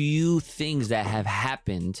the few things that have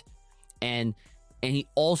happened. And they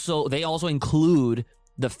also include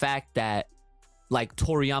the fact that, like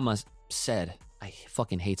Toriyama said, I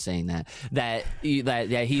fucking hate saying that that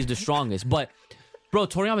he's the strongest. But bro,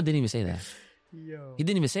 Toriyama didn't even say that. Yo. He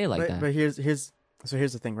didn't even say it like that. But here's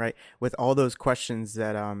the thing, right? With all those questions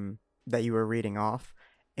that you were reading off,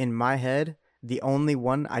 in my head, the only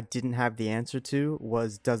one I didn't have the answer to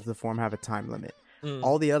was, does the form have a time limit?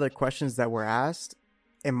 All the other questions that were asked,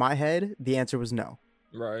 in my head, the answer was no.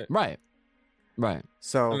 Right.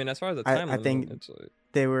 So I mean, as far as the time I limit, think it's like,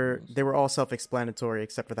 they were all self-explanatory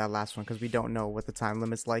except for that last one, because we don't know what the time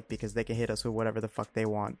limit's like, because they can hit us with whatever the fuck they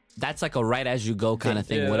want. That's like a right as you go kind of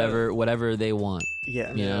thing. Yeah. Whatever they want.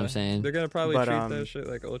 Yeah. You know what I'm saying? they're gonna probably But, treat that shit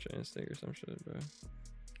like Ultra Instinct or some shit, bro.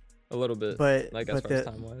 A little bit, But like as but far as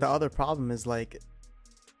time wise. the other problem is like,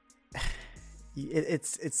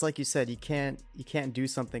 it's like you said, you can't do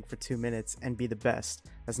something for 2 minutes and be the best.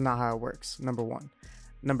 That's not how it works. Number one.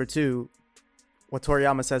 Number two, what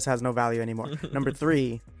Toriyama says has no value anymore. Number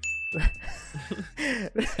three.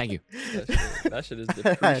 Thank you. That shit is I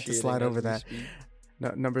depreciating. had to slide as over we that. speak.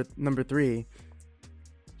 No, number three,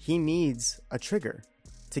 he needs a trigger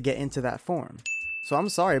to get into that form. So I'm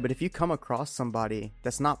sorry, but if you come across somebody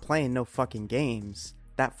that's not playing no fucking games,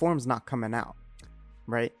 that form's not coming out,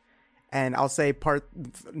 right? And I'll say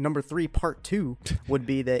number three, part two would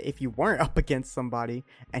be that if you weren't up against somebody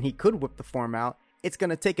and he could whip the form out, it's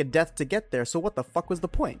gonna take a death to get there. So what the fuck was the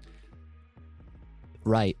point?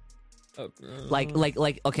 Right. Oh, Like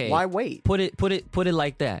okay. Why wait? Put it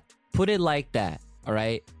like that. Put it like that. All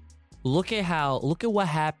right. Look at what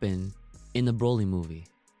happened in the Broly movie.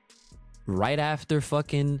 Right after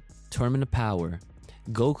fucking Tournament of Power,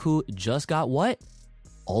 Goku just got what?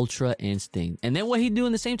 Ultra Instinct. And then what he do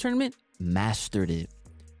in the same tournament? Mastered it.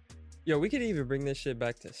 Yo, we could even bring this shit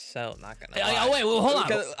back to Cell. Not gonna lie. Oh, wait, well, hold on.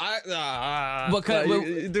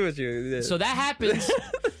 Do it, you. Yeah. So that happens.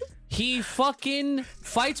 He fucking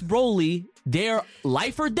fights Broly. They're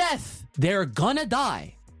life or death. They're gonna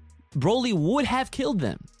die. Broly would have killed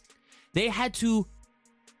them. They had to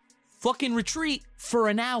fucking retreat for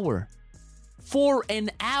an hour.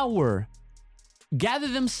 Gather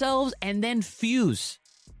themselves and then fuse.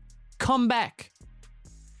 Come back.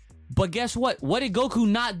 But guess what? What did Goku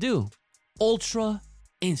not do? Ultra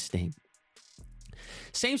Instinct.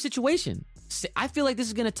 Same situation. I feel like this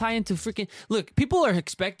is going to tie into freaking... Look, people are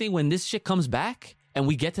expecting when this shit comes back and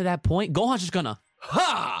we get to that point, Gohan's just going to...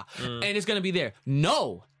 And it's going to be there.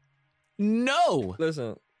 No.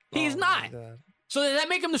 Listen. He's Oh, not. my God. So does that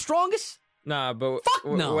make him the strongest? Nah, but Fuck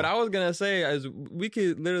no. What I was gonna say is we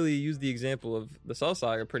could literally use the example of the Cell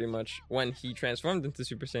Saga pretty much when he transformed into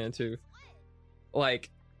Super Saiyan 2. Like,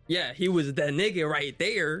 yeah, he was the nigga right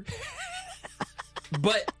there.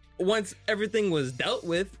 But once everything was dealt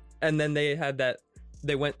with, and then they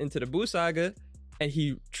went into the Buu Saga, and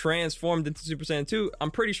he transformed into Super Saiyan 2, I'm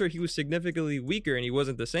pretty sure he was significantly weaker and he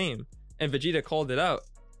wasn't the same. And Vegeta called it out.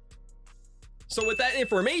 So with that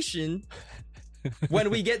information, when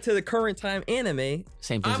we get to the current time anime,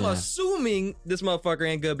 Same thing. I'm assuming this motherfucker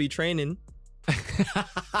ain't gonna be training.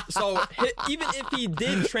 So even if he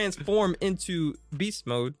did transform into beast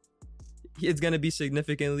mode, it's gonna be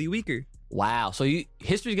significantly weaker. Wow. So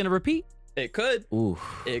history's going to repeat? It could. Ooh.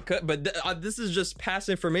 It could. But this is just past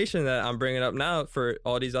information that I'm bringing up now for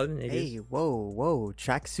all these other niggas. Hey, whoa.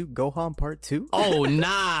 Tracksuit Gohan Part 2? Oh,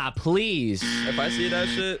 nah, please. If I see that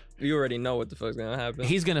shit, you already know what the fuck's gonna happen.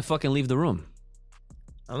 He's going to fucking leave the room.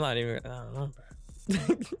 I'm not even. I don't know,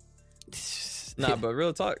 bro. Nah, but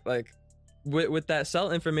real talk, like with that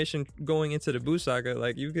Cell information going into the Buu Saga,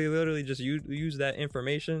 like you could literally just use that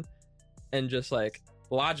information and just like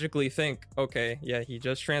logically think, okay, yeah, he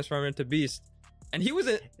just transformed into Beast, and he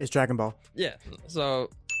wasn't. It's Dragon Ball. Yeah, so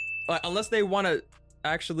unless they want to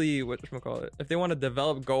actually if they want to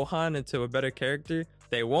develop Gohan into a better character,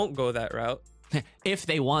 they won't go that route. If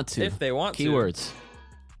they want to. Keywords.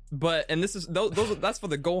 But and this is that's for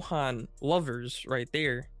the Gohan lovers right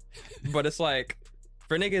there. But it's like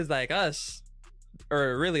for niggas like us,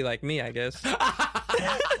 or really like me, I guess.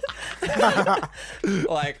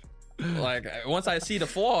 like once I see the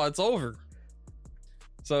flaw, it's over.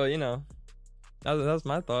 So you know, that's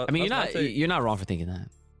my thought. I mean, That's you're not wrong for thinking that.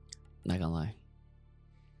 Not gonna lie.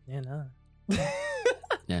 yeah, nah.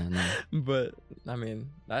 Yeah, no. But I mean,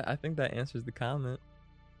 I think that answers the comment.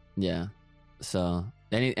 Yeah. So,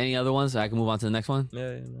 any other ones? I can move on to the next one.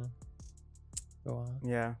 Yeah, no. Go on.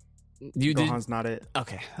 Yeah. You did. Gohan's not it.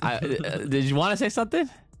 Okay. Did you want to say something?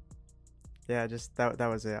 Yeah, just that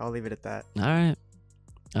was it. I'll leave it at that. All right.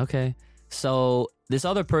 Okay. So this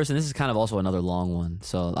other person, this is kind of also another long one.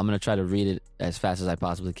 So I'm gonna try to read it as fast as I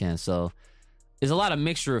possibly can. So there's a lot of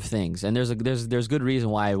mixture of things, and there's good reason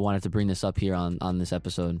why I wanted to bring this up here on this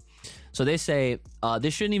episode. So they say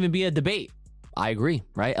this shouldn't even be a debate. I agree,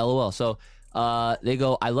 right? LOL. So they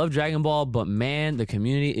go, I love Dragon Ball, but man, the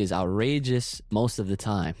community is outrageous most of the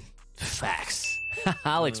time. Facts.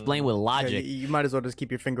 I'll explain with Yeah, logic. you might as well just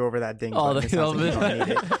keep your finger over that ding. Oh, button. It sounds like you don't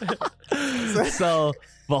need it. So,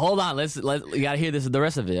 but hold on, you gotta hear the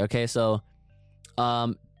rest of it. Okay, so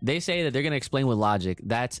they say that they're gonna explain with logic.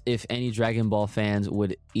 That's if any Dragon Ball fans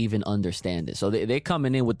would even understand it. So they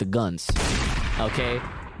coming in with the guns. Okay,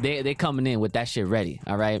 they coming in with that shit ready.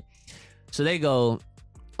 All right, so they go,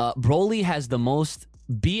 Broly has the most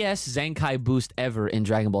BS Zenkai boost ever in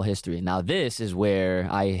Dragon Ball history. Now this is where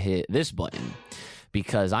I hit this button,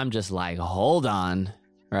 because I'm just like, hold on,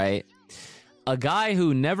 right? A guy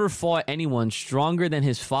who never fought anyone stronger than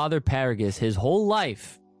his father Paragus his whole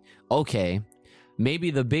life. Okay,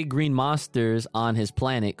 maybe the big green monsters on his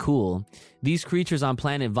planet, cool. These creatures on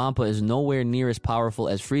planet Vampa is nowhere near as powerful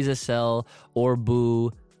as Frieza, Cell, or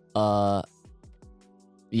Boo. Yeah,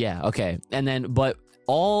 okay. And then, but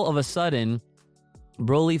all of a sudden,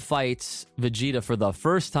 Broly fights Vegeta for the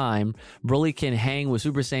first time. Broly can hang with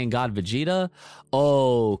Super Saiyan God Vegeta.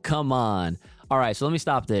 Oh, come on. All right, so let me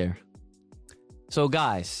stop there. So,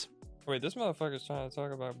 guys. Wait, this motherfucker's trying to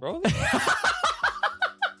talk about Broly?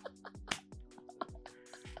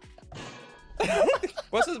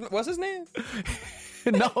 What's his name?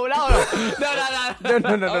 No. No.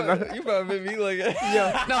 You about to make me like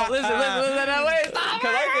Yeah. No, listen, wait, stop.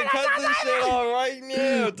 Cause I can cut this shit off right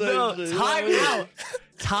now. No, type shit, you know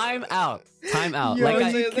time what I mean? out. Time out. Yo, Like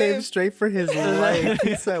he his came name? straight for his life.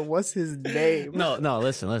 He said, "What's his name?" No,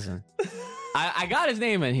 listen. I got his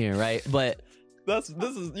name in here, right? But This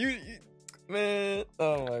is you man.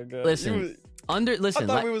 Oh my god. listen, I listen.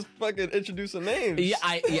 thought like- we was fucking introducing names. Yeah,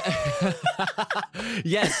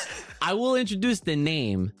 yes, I will introduce the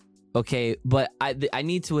name, okay, but I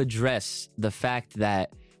need to address the fact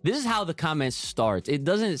that this is how the comments start. It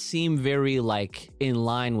doesn't seem very like in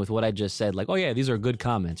line with what I just said. Like, oh yeah, these are good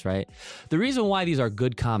comments, right? The reason why these are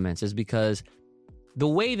good comments is because the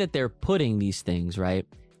way that they're putting these things, right?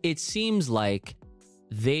 It seems like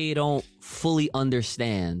they don't fully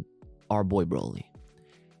understand our boy Broly.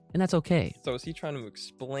 And that's okay. So is he trying to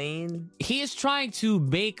explain? He is trying to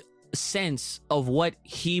make sense of what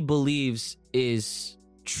he believes is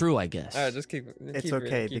true, I guess. All right, just It's keep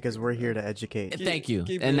okay reading, because we're here to educate. Thank you.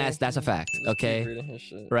 keep And reading. that's a fact, Just keep okay? reading his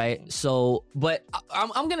shit. Right? So, but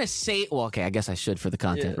I'm going to say, well, okay, I guess I should for the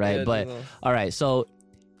content, Yeah, right? yeah, But, just, all right, so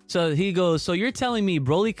he goes, so you're telling me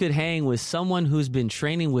Broly could hang with someone who's been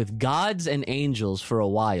training with gods and angels for a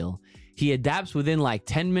while. He adapts within like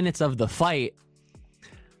 10 minutes of the fight.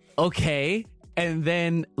 Okay. And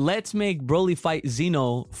then let's make Broly fight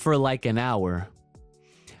Zeno for like an hour.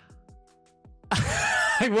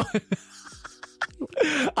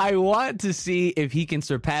 I want to see if he can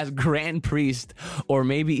surpass Grand Priest or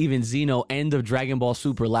maybe even Zeno, end of Dragon Ball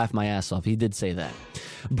Super. Laugh my ass off. He did say that.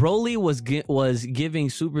 Broly was giving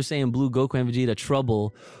Super Saiyan Blue Goku and Vegeta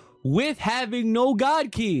trouble with having no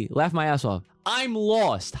God Ki. Laugh my ass off. I'm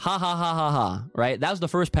lost. Ha ha ha ha ha. Right? That was the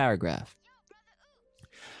first paragraph.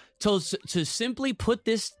 To simply put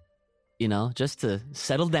this, just to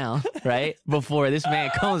settle down, right? Before this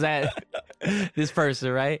man comes at this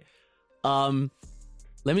person, right?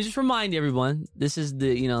 Let me just remind everyone, this is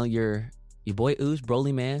the, your boy Ooze,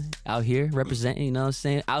 Broly man, out here representing, you know what I'm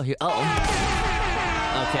saying? Out here.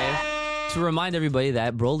 Okay. To remind everybody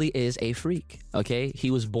that Broly is a freak, okay?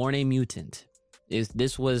 He was born a mutant.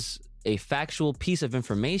 This was a factual piece of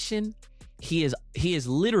information. He is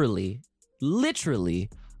literally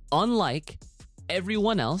unlike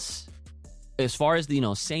everyone else as far as the,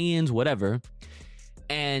 Saiyans, whatever.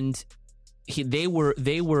 And they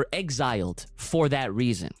were exiled for that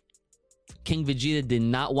reason. King Vegeta did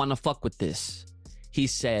not want to fuck with this. He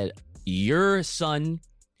said, your son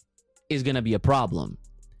is going to be a problem.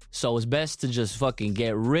 So it's best to just fucking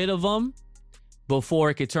get rid of him before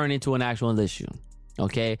it could turn into an actual issue.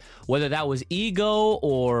 Okay? Whether that was ego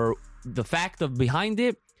or the fact of behind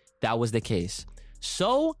it, that was the case.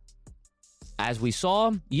 So, as we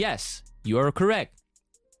saw, yes, you are correct.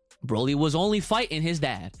 Broly was only fighting his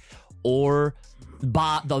dad or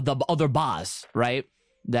the other boss, right?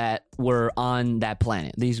 That were on that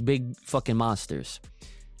planet. These big fucking monsters.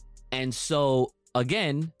 And so,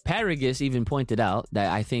 again, Paragus even pointed out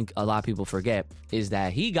that I think a lot of people forget is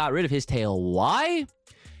that he got rid of his tail. Why?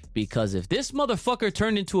 Because if this motherfucker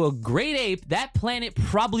turned into a great ape, that planet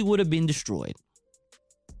probably would have been destroyed.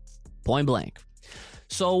 Point blank.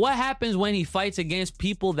 So what happens when he fights against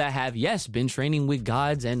people that have, yes, been training with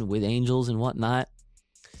gods and with angels and whatnot,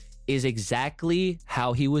 is exactly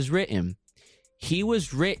how he was written. He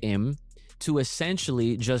was written to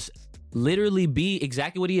essentially just literally be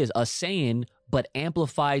exactly what he is, a Saiyan, but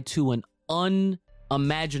amplified to an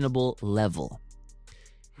unimaginable level.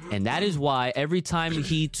 And that is why every time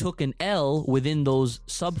he took an L within those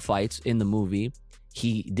sub fights in the movie,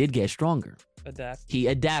 he did get stronger. He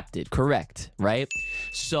adapted, correct, right?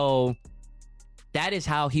 So that is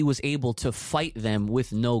how he was able to fight them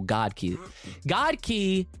with no God Ki. God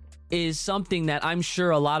Ki is something that I'm sure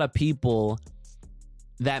a lot of people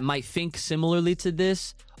that might think similarly to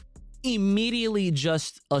this immediately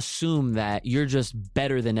just assume that you're just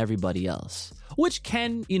better than everybody else, which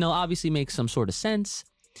can, obviously make some sort of sense.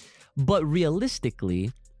 But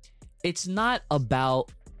realistically, it's not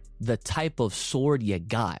about the type of sword you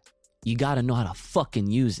got. You got to know how to fucking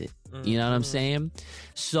use it. You know what I'm saying?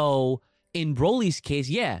 So in Broly's case,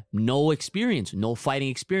 yeah, no experience, no fighting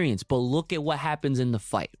experience. But look at what happens in the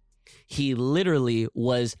fight. He literally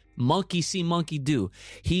was monkey see, monkey do.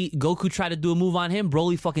 Goku tried to do a move on him.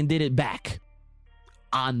 Broly fucking did it back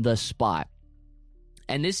on the spot.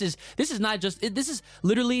 And this is not just, this is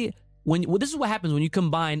literally, this is what happens when you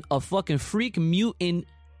combine a fucking freak mutant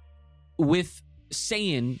with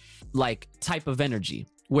Saiyan like type of energy,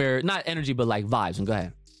 where not energy but like vibes. And go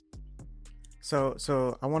ahead.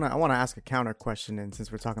 So I wanna ask a counter question, and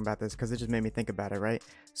since we're talking about this, because it just made me think about it, right?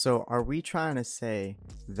 So are we trying to say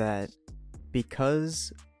that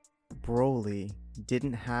because Broly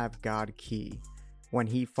didn't have God Ki when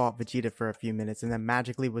he fought Vegeta for a few minutes and then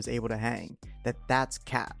magically was able to hang, that's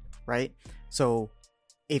cap, right? So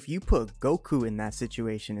if you put Goku in that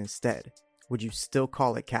situation instead, would you still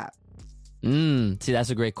call it cap? See, that's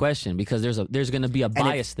a great question, because there's going to be a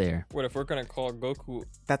bias there. What if we're going to call Goku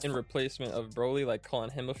in replacement of Broly, like calling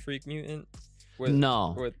him a freak mutant?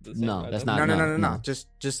 No, that's not. No.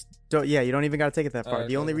 Just don't. Yeah, you don't even got to take it that far.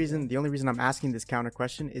 The only reason I'm asking this counter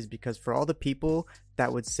question is because for all the people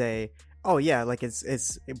that would say, "Oh yeah, like it's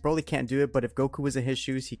Broly can't do it, but if Goku was in his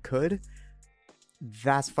shoes, he could."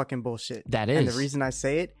 That's fucking bullshit. That is. And the reason I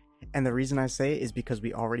say it is because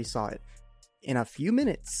we already saw it. In a few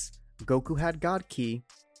minutes, Goku had God Ki,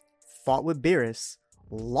 fought with Beerus,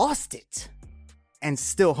 lost it, and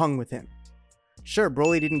still hung with him. Sure,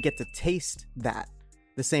 Broly didn't get to taste that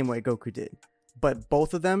the same way Goku did, but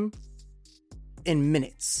both of them, in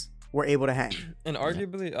minutes, were able to hang. And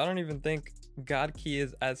arguably, I don't even think God Ki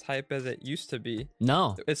is as hype as it used to be.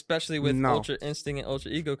 No. Especially with Ultra Instinct and Ultra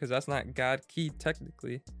Ego, because that's not God Ki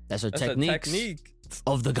technically. That's a technique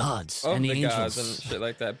of the gods and the angels. Gods and shit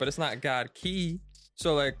like that. But it's not God Ki.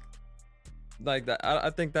 So like that, I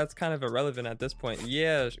think that's kind of irrelevant at this point.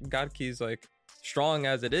 Yeah, God Ki's like strong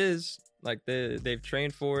as it is. Like they've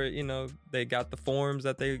trained for it, they got the forms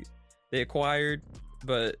that they acquired,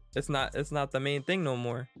 but it's not the main thing no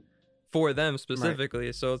more for them specifically.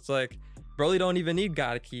 Right. So it's like Broly don't even need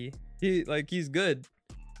God Ki. He's good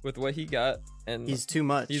with what he got, and he's too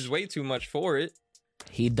much. He's way too much for it.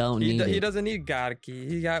 He doesn't need God Ki.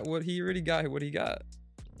 He got what he already got. What he got.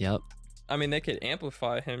 Yep. I mean, they could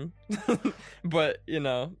amplify him, but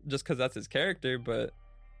just because that's his character. But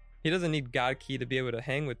he doesn't need God Ki to be able to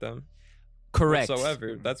hang with them. Correct.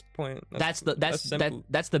 Whatsoever. That's the point.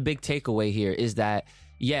 That's the big takeaway here, is that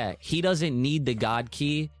he doesn't need the God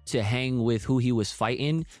Ki to hang with who he was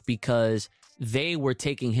fighting, because they were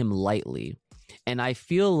taking him lightly. And I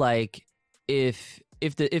feel like if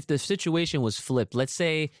the situation was flipped, let's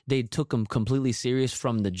say they took him completely serious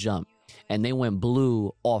from the jump and they went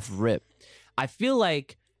blue off rip, I feel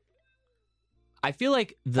like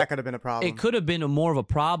that could have been a problem. It could have been more of a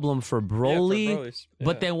problem for Broly. Yeah.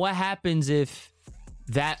 But then what happens if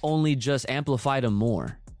that only just amplified him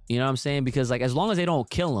more? You know what I'm saying? Because like, as long as they don't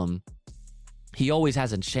kill him, he always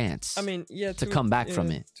has a chance. I mean, to come back from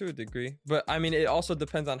it to a degree. But I mean, it also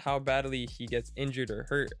depends on how badly he gets injured or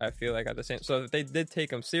hurt. I feel like at the same. So if they did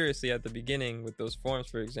take him seriously at the beginning with those forms,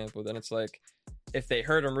 for example, then it's like, if they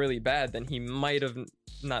hurt him really bad, then he might have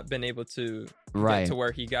not been able to get to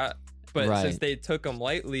where he got. But since they took him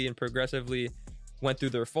lightly and progressively went through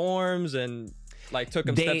their forms and like took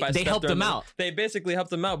him step by step, they helped him out. They basically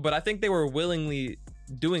helped him out. But I think they were willingly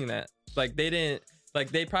doing that. Like they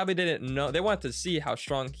probably didn't know. They wanted to see how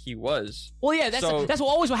strong he was. Well, yeah, that's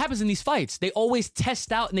always what happens in these fights. They always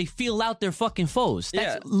test out and they feel out their fucking foes.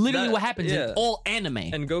 That's literally what happens in all anime.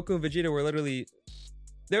 And Goku and Vegeta were literally.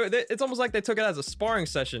 It's almost like they took it as a sparring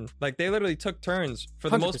session. Like they literally took turns for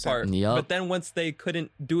the most part. Yep. But then once they couldn't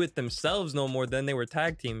do it themselves no more, then they were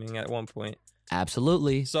tag teaming at one point.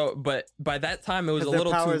 Absolutely. So, but by that time it was a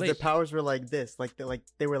little too late. Their powers were like this,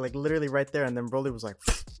 they were like literally right there, and then Broly was like,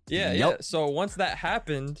 yeah. So once that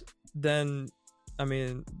happened, then I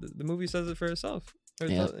mean, the movie says it for itself.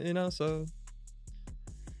 So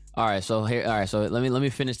All right, so here, all right, so let me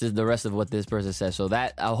finish the rest of what this person says. So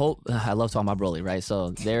that I hope I love talking about Broly, right? So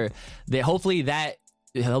they hopefully that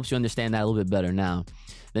helps you understand that a little bit better now.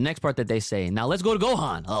 The next part that they say, now let's go to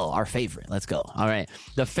Gohan. Oh, our favorite. Let's go. All right,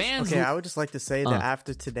 the fans. Okay, I would just like to say that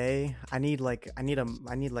after today, I need like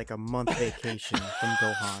a month vacation from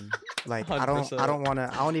Gohan. Like I don't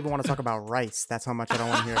 100%. I don't even want to talk about rice. That's how much I don't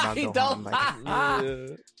want to hear about He Gohan. don't. Like,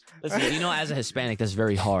 Yeah. Listen, you know, as a Hispanic, that's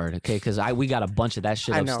very hard. Okay, because we got a bunch of that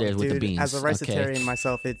shit I know, upstairs with the dude. beans. As a ricetarian okay?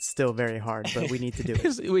 myself, it's still very hard, but we need to do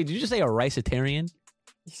it. Wait, did you just say a ricetarian?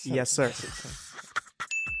 Yes, sir.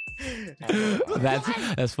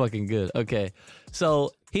 That's fucking good. Okay,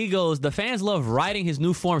 so he goes. The fans love riding his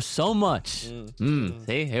new form so much.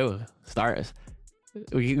 See, here start.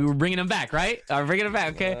 We're bringing him back, right? We're bringing him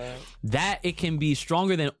back. Okay, that it can be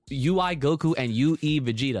stronger than UI Goku and UE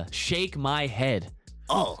Vegeta. Shake my head.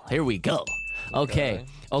 Oh, here we go. Okay.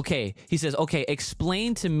 He says, okay,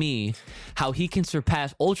 explain to me how he can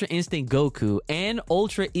surpass Ultra Instinct Goku and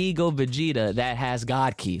Ultra Ego Vegeta that has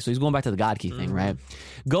God Ki. So he's going back to the God Ki thing, right?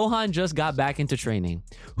 Gohan just got back into training.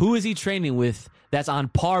 Who is he training with that's on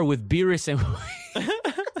par with Beerus and...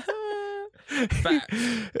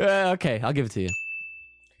 okay, I'll give it to you.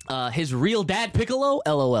 His real dad, Piccolo?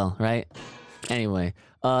 LOL, right? Anyway,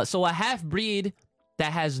 so a half-breed...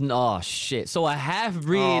 that has So a half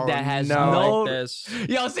breed that has no. Like this.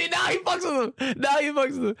 Yo, see now he fucks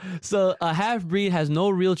with him. So a half breed has no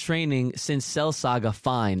real training since Cell Saga.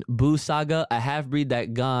 Fine, Boo Saga. A half breed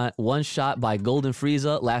that got one shot by Golden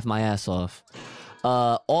Frieza. Laugh my ass off.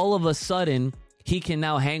 All of a sudden he can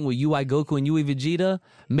now hang with UI Goku and UE Vegeta.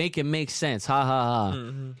 Make it make sense. Ha ha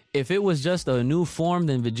ha. If it was just a new form,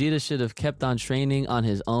 then Vegeta should have kept on training on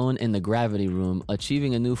his own in the gravity room,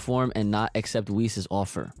 achieving a new form and not accept Whis'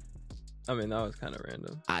 offer. I mean, that was kind of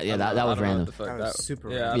random. Yeah, that was random. That was super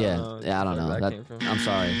Yeah, random. I don't know. where That- came from. I'm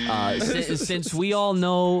sorry. Since we all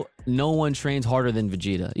know no one trains harder than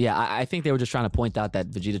Vegeta. Yeah, I think they were just trying to point out that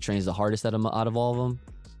Vegeta trains the hardest out of all of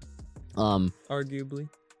them. Arguably.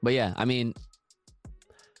 But yeah, I mean,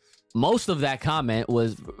 most of that comment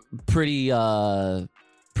was pretty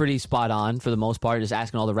spot on for the most part, just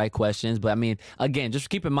asking all the right questions. But I mean, again, just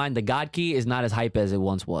keep in mind the God Ki is not as hype as it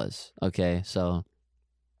once was. Okay, so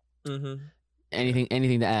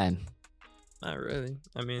anything to add? Not really.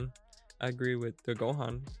 I mean, I agree with the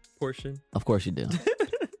Gohan portion Of course you do.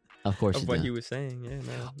 Of course of you what do. he was saying. Yeah.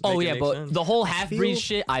 No, Oh make it yeah, make but sense. the whole half breed feel-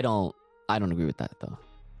 shit, I don't agree with that though.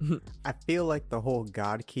 I feel like the whole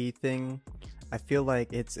God Key thing, I feel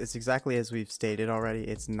like it's exactly as we've stated already.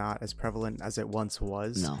 It's not as prevalent as it once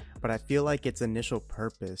was. No. But I feel like its initial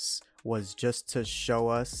purpose was just to show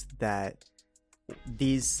us that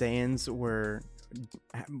these Saiyans were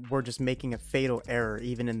just making a fatal error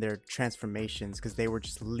even in their transformations because they were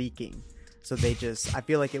just leaking. So they just, I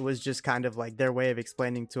feel like it was just kind of like their way of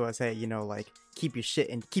explaining to us, hey, you know, like keep your shit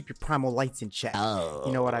and keep your primal lights in check. Oh.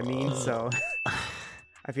 You know what I mean? So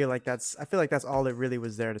I feel like that's all it really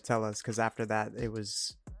was there to tell us, because after that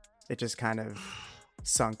it just kind of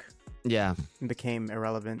sunk Yeah. and became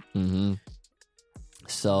irrelevant. Mm-hmm.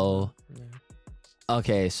 So,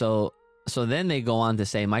 okay, so then they go on to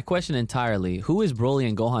say, my question entirely, who is Broly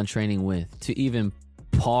and Gohan training with to even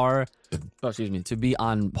to be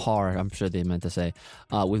on par, I'm sure they meant to say,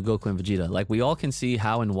 with Goku and Vegeta? Like, we all can see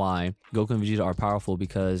how and why Goku and Vegeta are powerful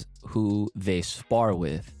because who they spar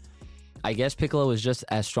with. I guess Piccolo is just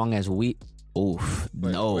as strong as we. Oof.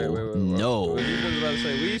 Wait, no. wait. No. What you was about to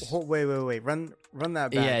say? Whis? Wait. Run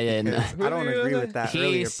that back. Yeah, no. because I don't agree with that. He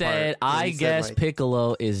earlier said, part where I he said, guess like,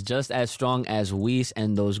 Piccolo is just as strong as Whis,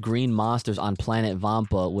 and those green monsters on planet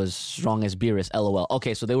Vampa was strong as Beerus. LOL.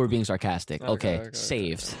 Okay, so they were being sarcastic. Okay,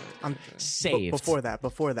 saved. Saved. Before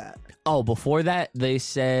that. Oh, before that, they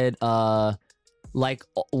said, like,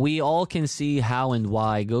 we all can see how and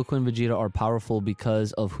why Goku and Vegeta are powerful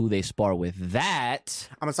because of who they spar with. That,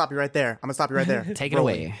 I'm gonna stop you right there. take it Broly.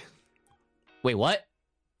 away. Wait, what?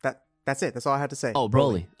 That's it. That's all I had to say. Oh,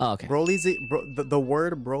 Broly. Oh, okay. Broly's the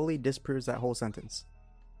word Broly disproves that whole sentence.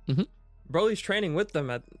 Broly's training with them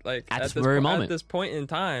at this this very moment. At this point in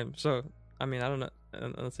time. So I mean, I don't know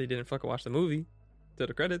unless he didn't fucking watch the movie to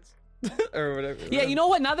the credits or whatever. Yeah, you know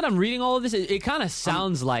what? Now that I'm reading all of this, it kind of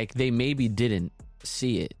sounds like they maybe didn't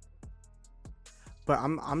see it. But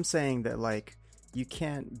I'm saying that, like, you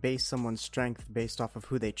can't base someone's strength based off of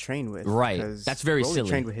who they train with. Right. because That's very Broly silly.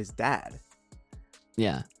 trained with his dad.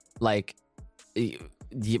 Yeah, like,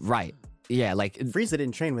 right. Yeah, like, Frieza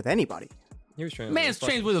didn't train with anybody. He was training. man's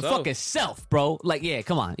trained with a fucking self, bro. Like, yeah,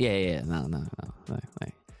 come on. Yeah. No.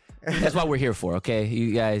 Like, that's what we're here for, okay?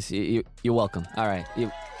 You guys, you're welcome. All right.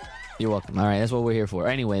 You're You're welcome. All right, that's what we're here for.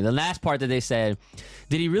 Anyway, the last part that they said,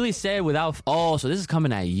 did he really say without... Oh, so this is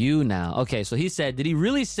coming at you now. Okay, so he said, did he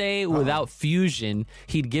really say without fusion,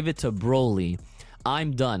 he'd give it to Broly?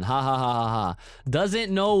 I'm done. Ha ha ha ha ha.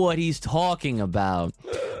 Doesn't know what he's talking about.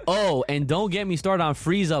 Oh, and don't get me started on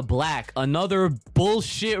Frieza Black. Another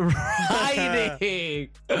bullshit writing.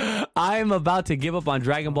 I'm about to give up on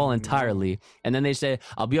Dragon Ball entirely. And then they say,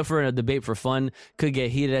 I'll be up for a debate for fun. Could get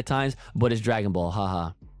heated at times, but it's Dragon Ball.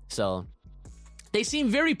 Haha. So they seem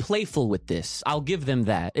very playful with this. I'll give them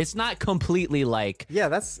that. It's not completely like... Yeah,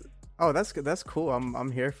 that's good. That's cool.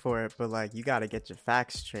 I'm here for it, but like you gotta get your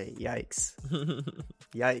facts straight. Yikes.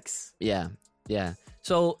 Yikes. Yeah.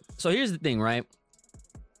 So here's the thing, right?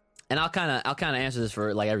 And I'll kind of answer this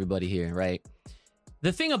for like everybody here, right?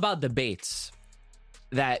 The thing about debates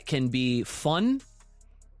that can be fun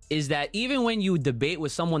is that even when you debate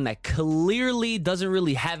with someone that clearly doesn't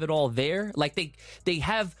really have it all there, like they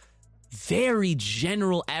have very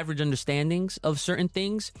general average understandings of certain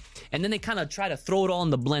things, and then they kind of try to throw it all in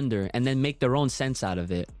the blender and then make their own sense out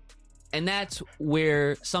of it. And that's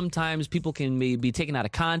where sometimes people can be taken out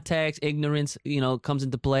of context. Ignorance, comes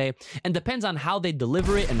into play, and depends on how they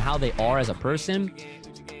deliver it and how they are as a person.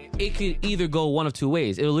 It could either go one of two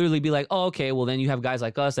ways. It'll literally be like, oh, okay, well, then you have guys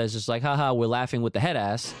like us that's just like, haha, we're laughing with the head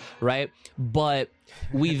ass, right? But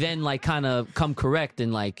we then like kind of come correct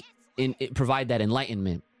and like provide that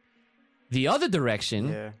enlightenment. The other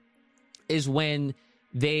direction is when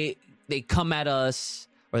they come at us,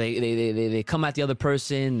 or they come at the other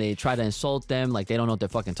person, they try to insult them like they don't know what they're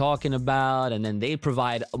fucking talking about, and then they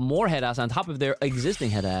provide more head ass on top of their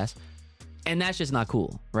existing head ass, and that's just not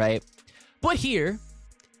cool, right? But here,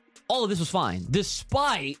 all of this was fine,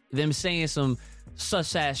 despite them saying some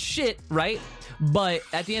sus ass shit, right? But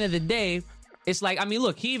at the end of the day, it's like, I mean,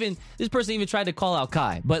 look, this person even tried to call out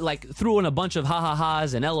Kai, but like threw in a bunch of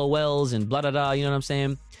ha-ha-has and LOLs and blah-da-da, you know what I'm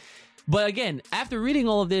saying? But again, after reading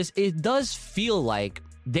all of this, it does feel like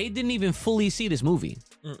they didn't even fully see this movie.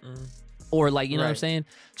 Or like, you know what I'm saying?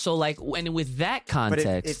 So like, and with that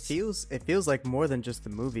context... But it feels like more than just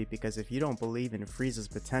the movie, because if you don't believe in Frieza's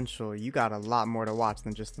potential, you got a lot more to watch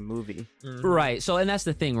than just the movie. Right. So, and that's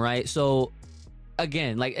the thing, right? So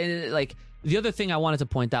again, like the other thing I wanted to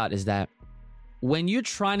point out is that when you're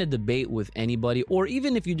trying to debate with anybody, or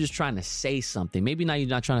even if you're just trying to say something, maybe now you're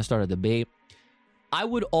not trying to start a debate, I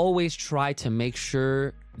would always try to make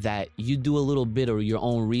sure that you do a little bit of your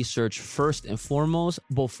own research first and foremost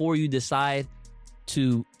before you decide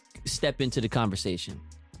to step into the conversation.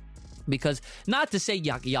 Because not to say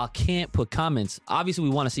y'all can't put comments. Obviously, we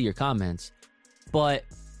want to see your comments, but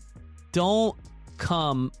don't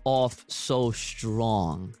come off so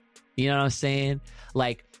strong. You know what I'm saying?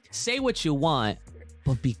 Like, say what you want,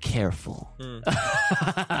 but be careful.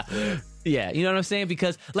 Yeah, you know what I'm saying?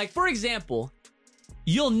 Because, like, for example,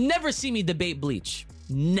 you'll never see me debate Bleach.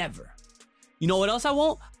 Never. You know what else I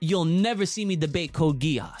won't? You'll never see me debate Code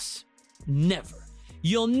Geass. Never.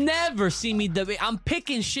 You'll never see me debate. I'm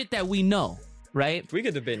picking shit that we know, right? We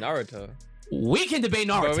could debate Naruto. We can debate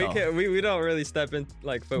Naruto. But we don't really step in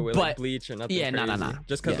like foot with like Bleach or nothing. Yeah, crazy. No.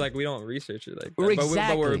 Just because like we don't research it like that.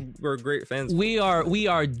 Exactly. But we're great fans. We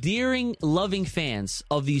are dearing, loving fans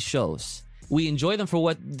of these shows. We enjoy them for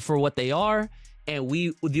what they are, and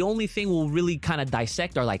the only thing we'll really kind of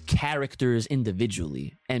dissect are like characters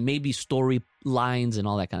individually and maybe storylines and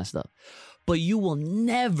all that kind of stuff. But you will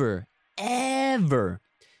never, ever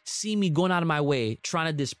see me going out of my way trying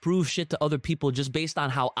to disprove shit to other people just based on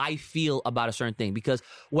how I feel about a certain thing. Because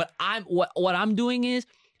what I'm doing is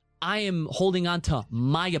I am holding on to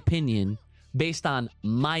my opinion based on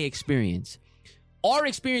my experience. Our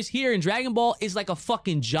experience here in Dragon Ball is like a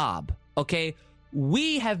fucking job, okay?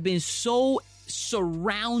 We have been so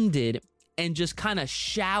surrounded and just kind of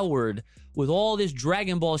showered with all this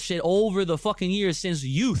Dragon Ball shit over the fucking years since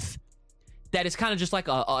youth that it's kind of just like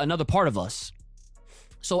another part of us.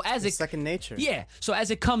 So as it's second nature. Yeah. So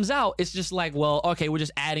as it comes out, it's just like, well, okay, we're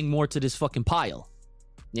just adding more to this fucking pile.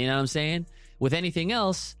 You know what I'm saying? With anything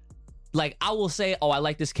else, like I will say, oh, I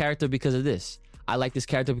like this character because of this. I like this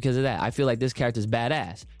character because of that. I feel like this character's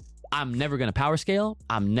badass. I'm never going to power scale.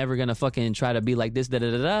 I'm never going to fucking try to be like this,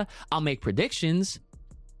 da-da-da-da. I'll make predictions,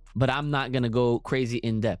 but I'm not going to go crazy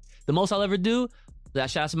in depth. The most I'll ever do,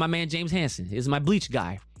 shout out to my man James Hansen. He's my Bleach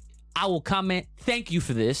guy. I will comment, thank you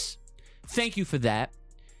for this. Thank you for that.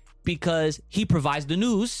 Because he provides the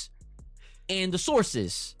news and the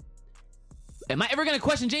sources. Am I ever going to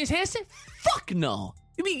question James Hansen? Fuck no.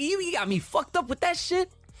 You got me fucked up with that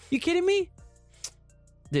shit? You kidding me?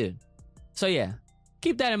 Dude. So yeah,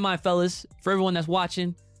 keep that in mind, fellas. For everyone that's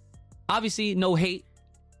watching, obviously no hate.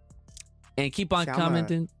 and keep on See,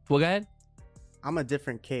 commenting. Well, go ahead. I'm a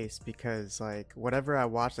different case because like whatever I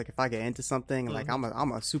watch, like if I get into something, like I'm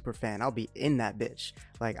a super fan. I'll be in that bitch.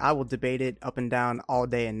 Like I will debate it up and down all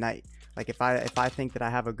day and night. Like if I think that I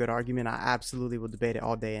have a good argument, I absolutely will debate it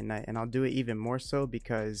all day and night, and I'll do it even more so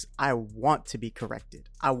because I want to be corrected.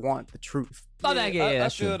 I want the truth. Oh, I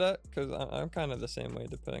that's feel true. that because I'm kind of the same way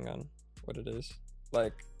depending on what it is.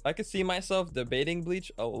 Like I could see myself debating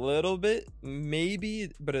Bleach a little bit,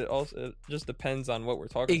 maybe, but it just depends on what we're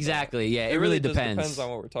talking Exactly. Yeah, about. it really just depends. depends on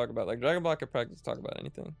what we're talking about. Like Dragon Ball, I could practically talk about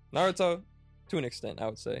anything. Naruto, to an extent, I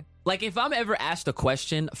would say. Like if I'm ever asked a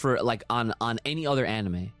question for like on any other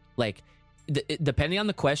anime, like depending on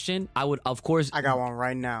the question, I would of course. I got one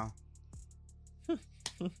right now.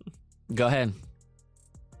 Go ahead.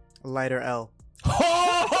 Lighter L.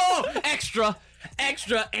 Oh, extra.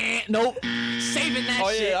 Nope. Saving that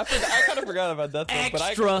Oh shit. yeah, I kind of forgot about that.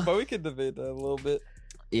 Extra. But we could debate that a little bit.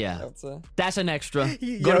 I Yeah, would say. that's an extra. Go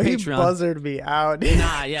Yo, to he Patreon. buzzed me out.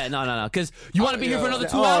 Nah, yeah, no. Because you want to be here for another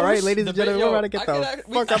 2 All hours. right, ladies and gentlemen, we're about to get the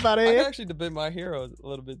fuck up out of I here. can actually debate My Hero a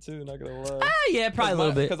little bit too. Not gonna lie. Yeah, probably a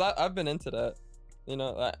little bit. Because I've been into that. You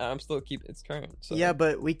know, I'm still keeping it's current. So. Yeah,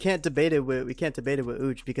 but we can't debate it with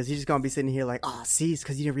Uch because he's just gonna be sitting here like, oh, see, it's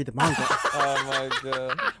because you didn't read the manga. Oh my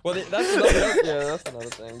god. Well, that's another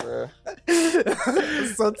thing, bro.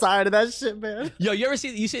 I'm so tired of that shit, man. Yo, you ever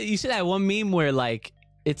see you see that one meme where like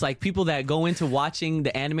it's like people that go into watching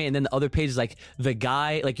the anime and then the other page is like the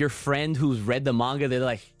guy, like your friend who's read the manga, they're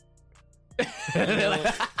like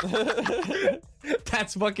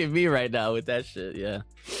that's fucking me right now with that shit, yeah.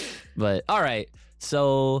 But all right,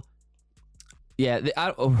 so yeah,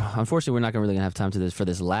 unfortunately we're not really gonna have time for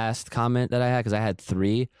this last comment that I had because I had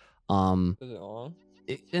 3. Is it long?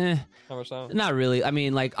 How much time? Not really. I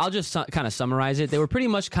mean, like I'll just kind of summarize it. They were pretty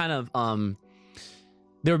much kind of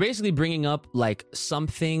they were basically bringing up like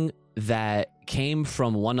something that came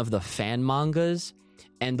from one of the fan mangas,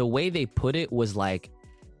 and the way they put it was like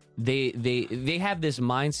they have this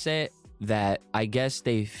mindset that I guess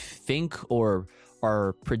they think or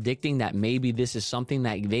are predicting that maybe this is something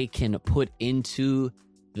that they can put into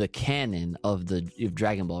the canon of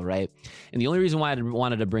Dragon Ball, right? And the only reason why I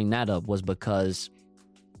wanted to bring that up was because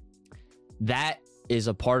that is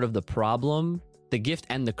a part of the problem, the gift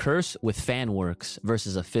and the curse with fan works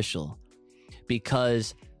versus official.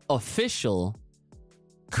 Because official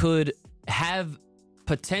could have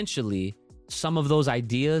potentially some of those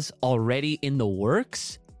ideas already in the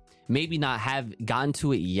works, maybe not have gotten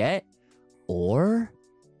to it yet, or,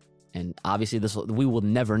 and obviously we will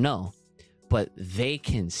never know, but they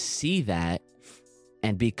can see that,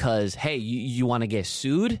 and because, hey, you want to get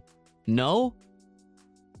sued? No?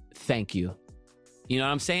 Thank you. You know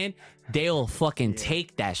what I'm saying? They'll fucking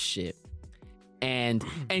take that shit. And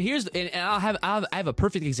here's and I have a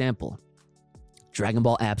perfect example. Dragon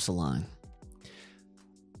Ball Absalon.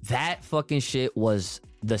 That fucking shit was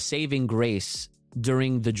the saving grace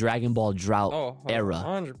during the Dragon Ball drought era.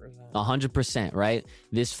 100%. 100%, right?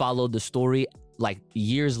 This followed the story like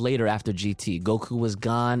years later after GT. Goku was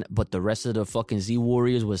gone, but the rest of the fucking Z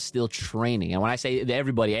Warriors was still training. And when I say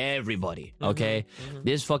everybody, okay?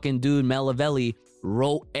 This fucking dude, Melavelli,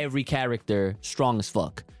 wrote every character strong as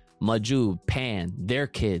fuck. Maju, Pan, their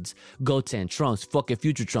kids, Goten, Trunks, fucking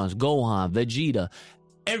Future Trunks, Gohan, Vegeta.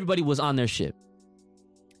 Everybody was on their ship.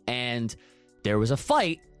 And there was a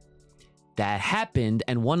fight that happened,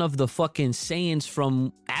 and one of the fucking Saiyans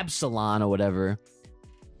from Absalon or whatever,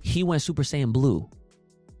 he went Super Saiyan Blue.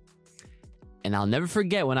 And I'll never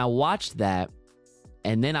forget when I watched that,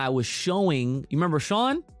 and then I was showing, you remember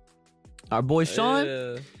Sean? Our boy Sean?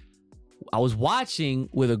 Yeah. I was watching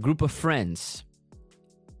with a group of friends.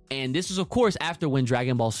 And this was, of course, after when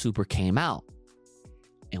Dragon Ball Super came out.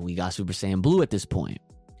 And we got Super Saiyan Blue at this point.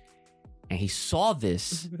 And he saw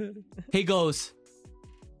this. He goes,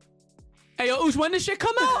 hey, yo, Oosh, when this shit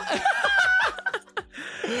come out?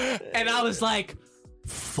 And I was like,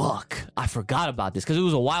 fuck, I forgot about this because it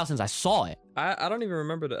was a while since I saw it. I don't even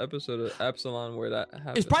remember the episode of Absalon where that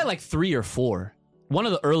happened. It's probably like 3 or 4. One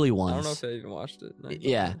of the early ones. I don't know if I even watched it. No.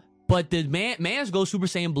 Yeah. But the man's go Super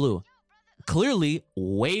Saiyan Blue. Clearly,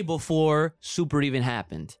 way before Super even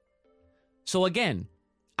happened. So again,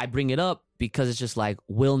 I bring it up because it's just like,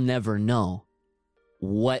 we'll never know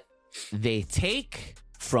what they take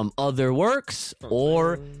from other works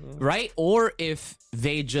or, right? Or if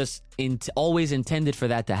they just always intended for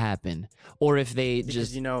that to happen. Or if they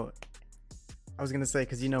Because, you know, I was going to say,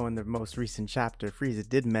 because, you know, in the most recent chapter, Frieza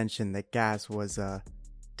did mention that gas was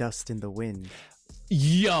dust in the wind.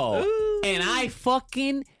 Yo, and I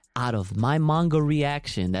fucking out of my manga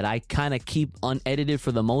reaction that I kind of keep unedited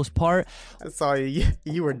for the most part. I saw you.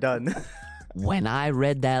 You were done. When I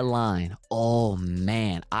read that line, oh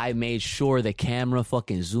man, I made sure the camera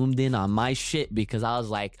fucking zoomed in on my shit because I was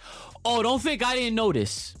like, oh, don't think I didn't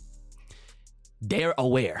notice. They're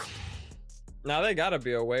aware. Now they gotta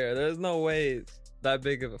be aware. There's no way it's that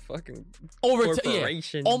big of a fucking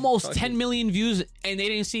corporation. Almost fucking- 10 million views and they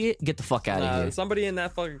didn't see it. Get the fuck out of here. Somebody in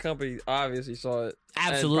that fucking company obviously saw it.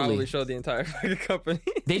 Absolutely. And probably showed the entire fucking company.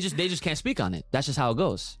 They just can't speak on it. That's just how it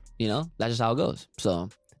goes. You know, that's just how it goes. So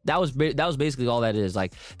that was basically all that is.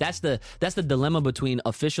 Like that's the dilemma between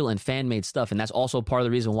official and fan made stuff, and that's also part of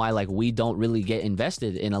the reason why like we don't really get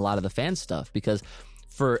invested in a lot of the fan stuff, because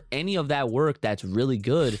for any of that work that's really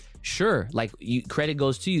good, sure, like credit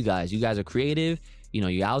goes to you guys. You guys are creative. You know,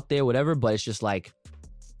 you're out there, whatever. But it's just like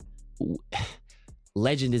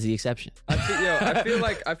legend is the exception. I feel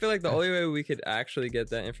like the only way we could actually get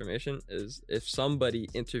that information is if somebody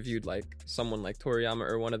interviewed like someone like Toriyama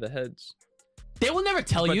or one of the heads. They will never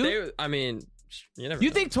tell But you. You never. You know.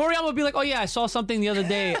 think Toriyama would be like, oh yeah, I saw something the other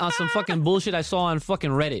day on some fucking bullshit I saw on fucking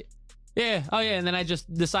Reddit. Yeah, oh yeah, and then I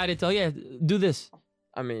just decided to, oh yeah, do this.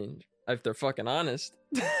 I mean, if they're fucking honest.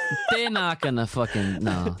 They're not gonna fucking,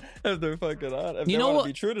 no. If they're fucking honest. If You they know want what? to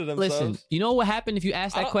be true to themselves. Listen, you know what happened if you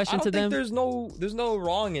asked that question I to don't them? think there's no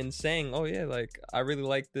wrong in saying, oh yeah, like I really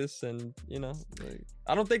like this, and you know, like,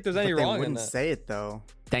 I don't think there's any But they wrong in wouldn't that. say it though.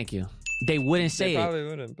 Thank you. They wouldn't say They it. probably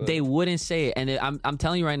wouldn't. But They wouldn't say it. And I'm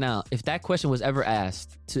telling you right now, if that question was ever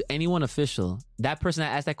asked to anyone official, that person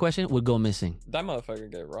that asked that question would go missing. that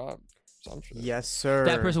motherfucker get robbed. So I'm sure. Yes, sir.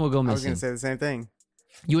 That person would go I was missing. gonna say the same thing.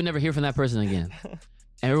 You would never hear from that person again. And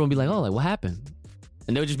everyone would be like, oh, like what happened?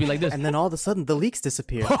 And they would just be like this. And then all of a sudden, the leaks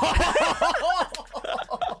disappear.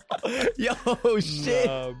 Yo, shit.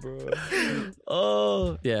 Nah, bro.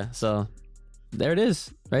 Oh, yeah. So there it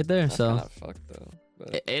is, right there. That's So kind of fucked though.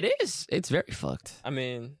 But it is. It's very fucked. I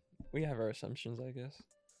mean, we have our assumptions, I guess.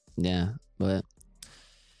 Yeah, but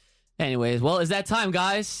anyways, well, it's that time,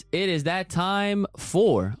 guys. It is that time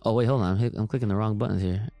for. Oh wait, hold on. I'm clicking the wrong buttons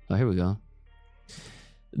here. Oh, here we go.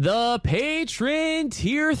 The patron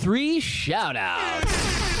tier 3 shout out.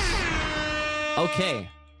 Okay,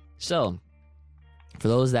 so for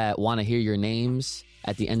those that want to hear your names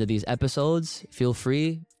at the end of these episodes, feel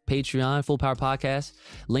free. Patreon, Full Power Podcast,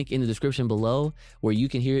 link in the description below, where you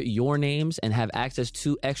can hear your names and have access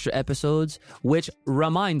to extra episodes, which,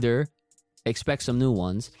 reminder, expect some new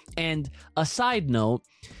ones. And a side note,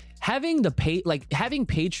 having having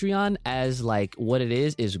Patreon as like what it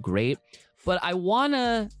is great, but I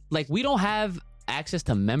wanna, like, we don't have access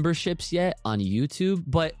to memberships yet on YouTube,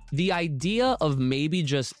 but the idea of maybe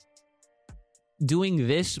just doing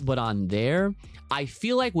this but on there, I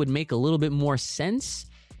feel like would make a little bit more sense,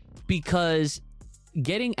 because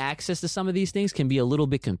getting access to some of these things can be a little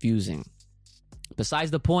bit confusing.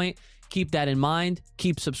 Besides the point, keep that in mind.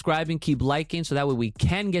 Keep subscribing, keep liking, so that way we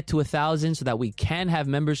can get to 1,000, so that we can have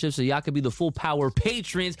memberships, so y'all can be the full power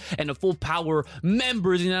patrons and the full power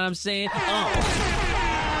members, you know what I'm saying?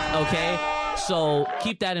 Okay? So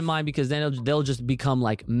keep that in mind, because then they'll just become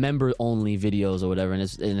like member only videos or whatever,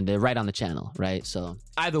 and they're right on the channel, right? So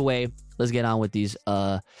either way, let's get on with these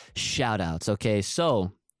shout outs. Okay,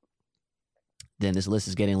 so then this list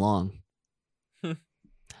is getting long.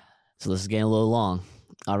 So this is getting a little long.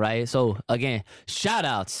 All right. So again, shout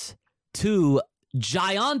outs to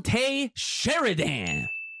Giante Sheridan.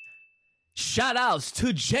 Shout outs to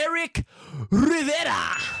Jarek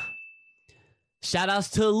Rivera. Shout outs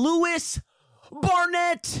to Louis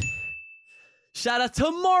Barnett. Shout out to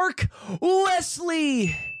Mark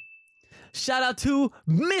Wesley. Shout out to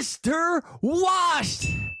Mr. Washed.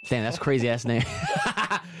 Damn, that's a crazy ass name.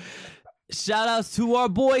 Shout outs to our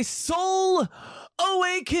boy Soul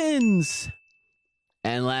Awakens.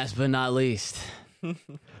 And last but not least,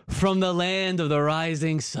 from the land of the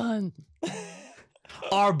rising sun,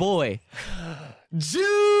 our boy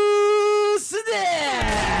Juice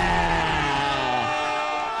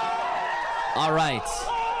All right.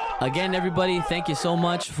 Again, everybody, thank you so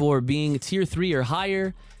much for being tier 3 or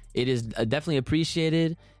higher. It is definitely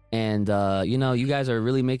appreciated. And, you guys are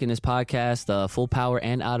really making this podcast full power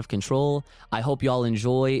and out of control. I hope y'all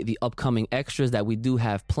enjoy the upcoming extras that we do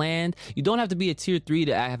have planned. You don't have to be a tier 3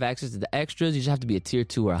 to have access to the extras. You just have to be a tier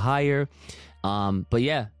 2 or higher. But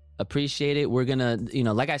yeah, appreciate it. We're gonna,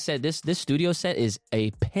 like I said, this studio set is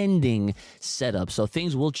a pending setup. So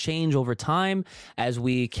things will change over time as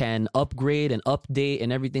we can upgrade and update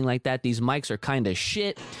and everything like that. These mics are kind of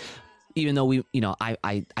shit. even though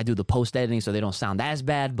I do the post editing so they don't sound as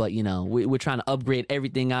bad, but we're trying to upgrade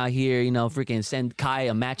everything out here. Freaking send Kai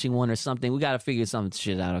a matching one or something. We got to figure some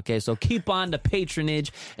shit out. Okay, so keep on the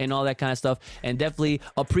patronage and all that kind of stuff, and definitely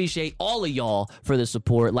appreciate all of y'all for the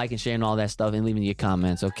support, liking, sharing all that stuff, and leaving your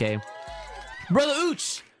comments. Okay, brother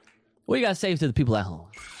Ooch, what you got to say to the people at home?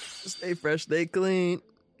 Stay fresh, stay clean.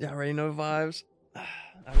 Y'all already know the vibes.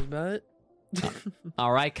 That was about it.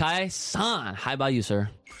 All right, Kai-san, how about you, sir?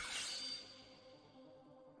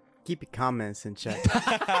 Keep your comments in check.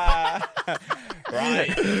 Right.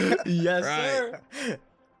 Yes, Right. sir.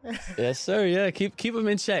 Yes, sir. Yeah, keep them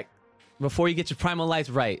in check before you get your primal lights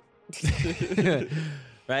right.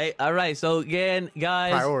 Right. All right. So again,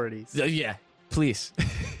 guys. Priorities. Yeah, please.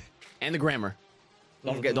 And the grammar.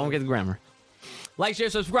 Don't forget the grammar. Like, share,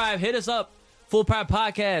 subscribe. Hit us up. Full Power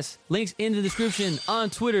Podcast. Links in the description on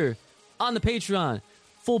Twitter, on the Patreon.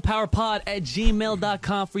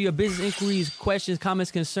 fullpowerpod@gmail.com for your business inquiries, questions,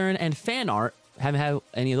 comments, concern, and fan art. Haven't had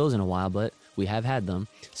any of those in a while, but we have had them.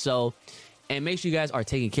 So, and make sure you guys are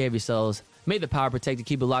taking care of yourselves. May the power protect you.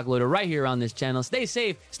 Keep it locked, loaded right here on this channel. Stay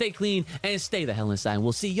safe, stay clean, and stay the hell inside. And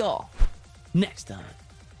we'll see y'all next time.